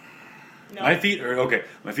 Nope. No. My feet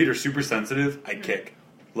are super sensitive. I kick.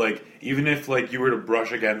 Like, even if, like, you were to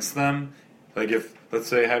brush against them, like, if, let's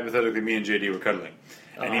say, hypothetically, me and JD were cuddling,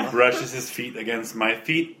 and he brushes his feet against my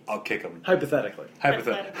feet, I'll kick him. Hypothetically.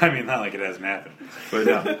 I mean, not like it hasn't happened. But,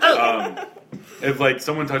 if, like,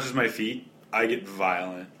 someone touches my feet, I get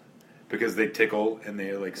violent. Because they tickle, and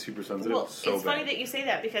they're, like, super sensitive. Well, so it's funny that you say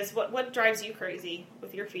that, because what drives you crazy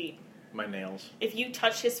with your feet? My nails. If you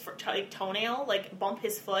touch his toenail, like, bump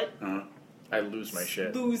his foot, I lose my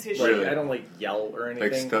shit. lose his Really? shit. I don't, like, yell or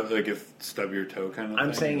anything. Like if stub your toe kind of I'm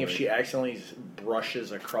thing? saying if like... she accidentally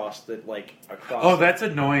brushes across. Oh, that's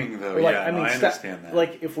annoying, though. Like, I understand that.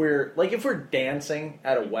 Like if we're dancing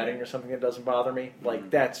at a wedding or something that doesn't bother me, like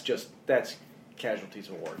that's casualties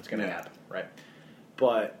of war. It's gonna happen, right?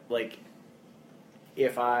 But like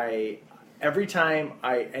if every time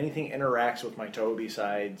anything interacts with my toe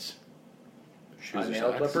besides a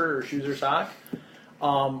nail clipper or shoes or sock,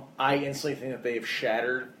 I instantly think that they've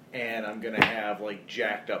shattered and I'm gonna have like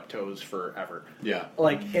jacked up toes forever. Yeah.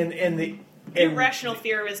 Like in the irrational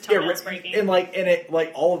fear of his toenails breaking. And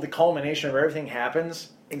all of the culmination of everything happens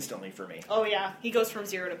instantly for me. Oh yeah, he goes from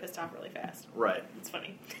 0 to pissed off really fast. Right. It's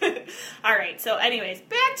funny. All right, so anyways,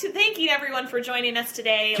 back to thanking everyone for joining us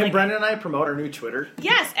today. Can Breandan and I promote our new Twitter?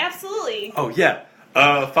 Yes, absolutely. Oh, yeah.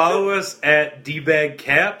 Follow us at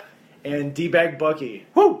DBagCap. And D-Bag Bucky.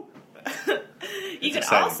 Woo! You can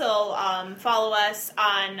exciting. also follow us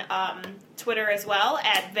on Twitter as well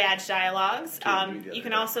at Vag Dialogues. You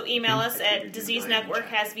can also email us at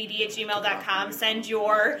diseasenetworkhasvd@gmail.com. Send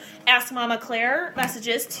your Ask Mama Claire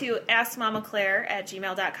messages to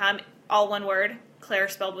askmamaclaire@gmail.com. All one word, Claire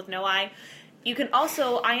spelled with no I. You can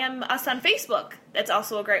also IM us on Facebook. That's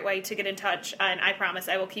also a great way to get in touch. And I promise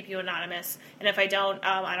I will keep you anonymous. And if I don't,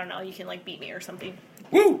 I don't know, you can like beat me or something.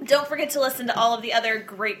 Woo! Don't forget to listen to all of the other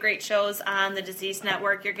great shows on the Disease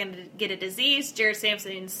Network. You're going to get a disease, Jared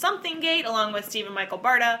Sampson in Something Gate, along with Stephen Michael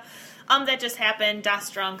Barta. That just happened, Das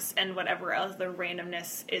Drunks, and whatever else the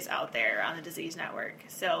randomness is out there on the Disease Network.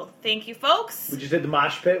 So, thank you, folks. We just did the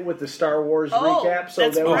mosh pit with the Star Wars recap. So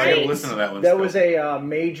that's that was right. Listen to that one. That was a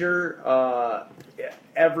major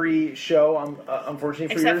every show,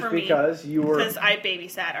 unfortunately for Except yours, for me, because you were. Because I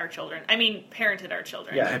babysat our children. I mean, parented our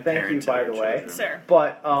children. Yeah, thank you, by the way. Sir.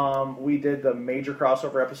 But we did the major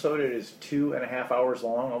crossover episode. It is 2.5 hours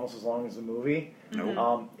long, almost as long as the movie.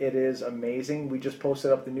 Nope. It is amazing. We just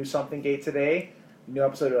posted up the new Something Gate today. New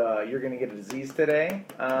episode, You're Going to Get a Disease today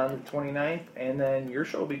on the 29th. And then your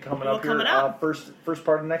show will be coming up here first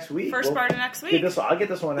part of next week. First part of next week. I'll get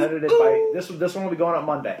this one edited by... This one will be going up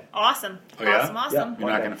Monday. Awesome. Oh, yeah? Awesome.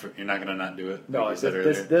 Yeah. You're not gonna not do it. No, like you said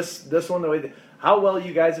earlier? this one, the way how well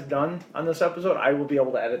you guys have done on this episode, I will be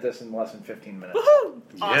able to edit this in less than 15 minutes. Woohoo!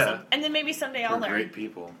 Yeah. Awesome. And then maybe someday I'll We're learn. great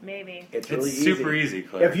people. Maybe. It's really super easy,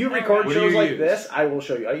 Claire. If you record What do shows you like use? this, I will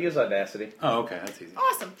show you. I use Audacity. Oh, okay, that's easy.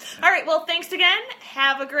 Awesome. All right, well, thanks again.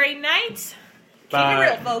 Have a great night. Bye. Keep it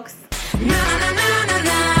real, folks. Na na na na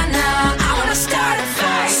na na.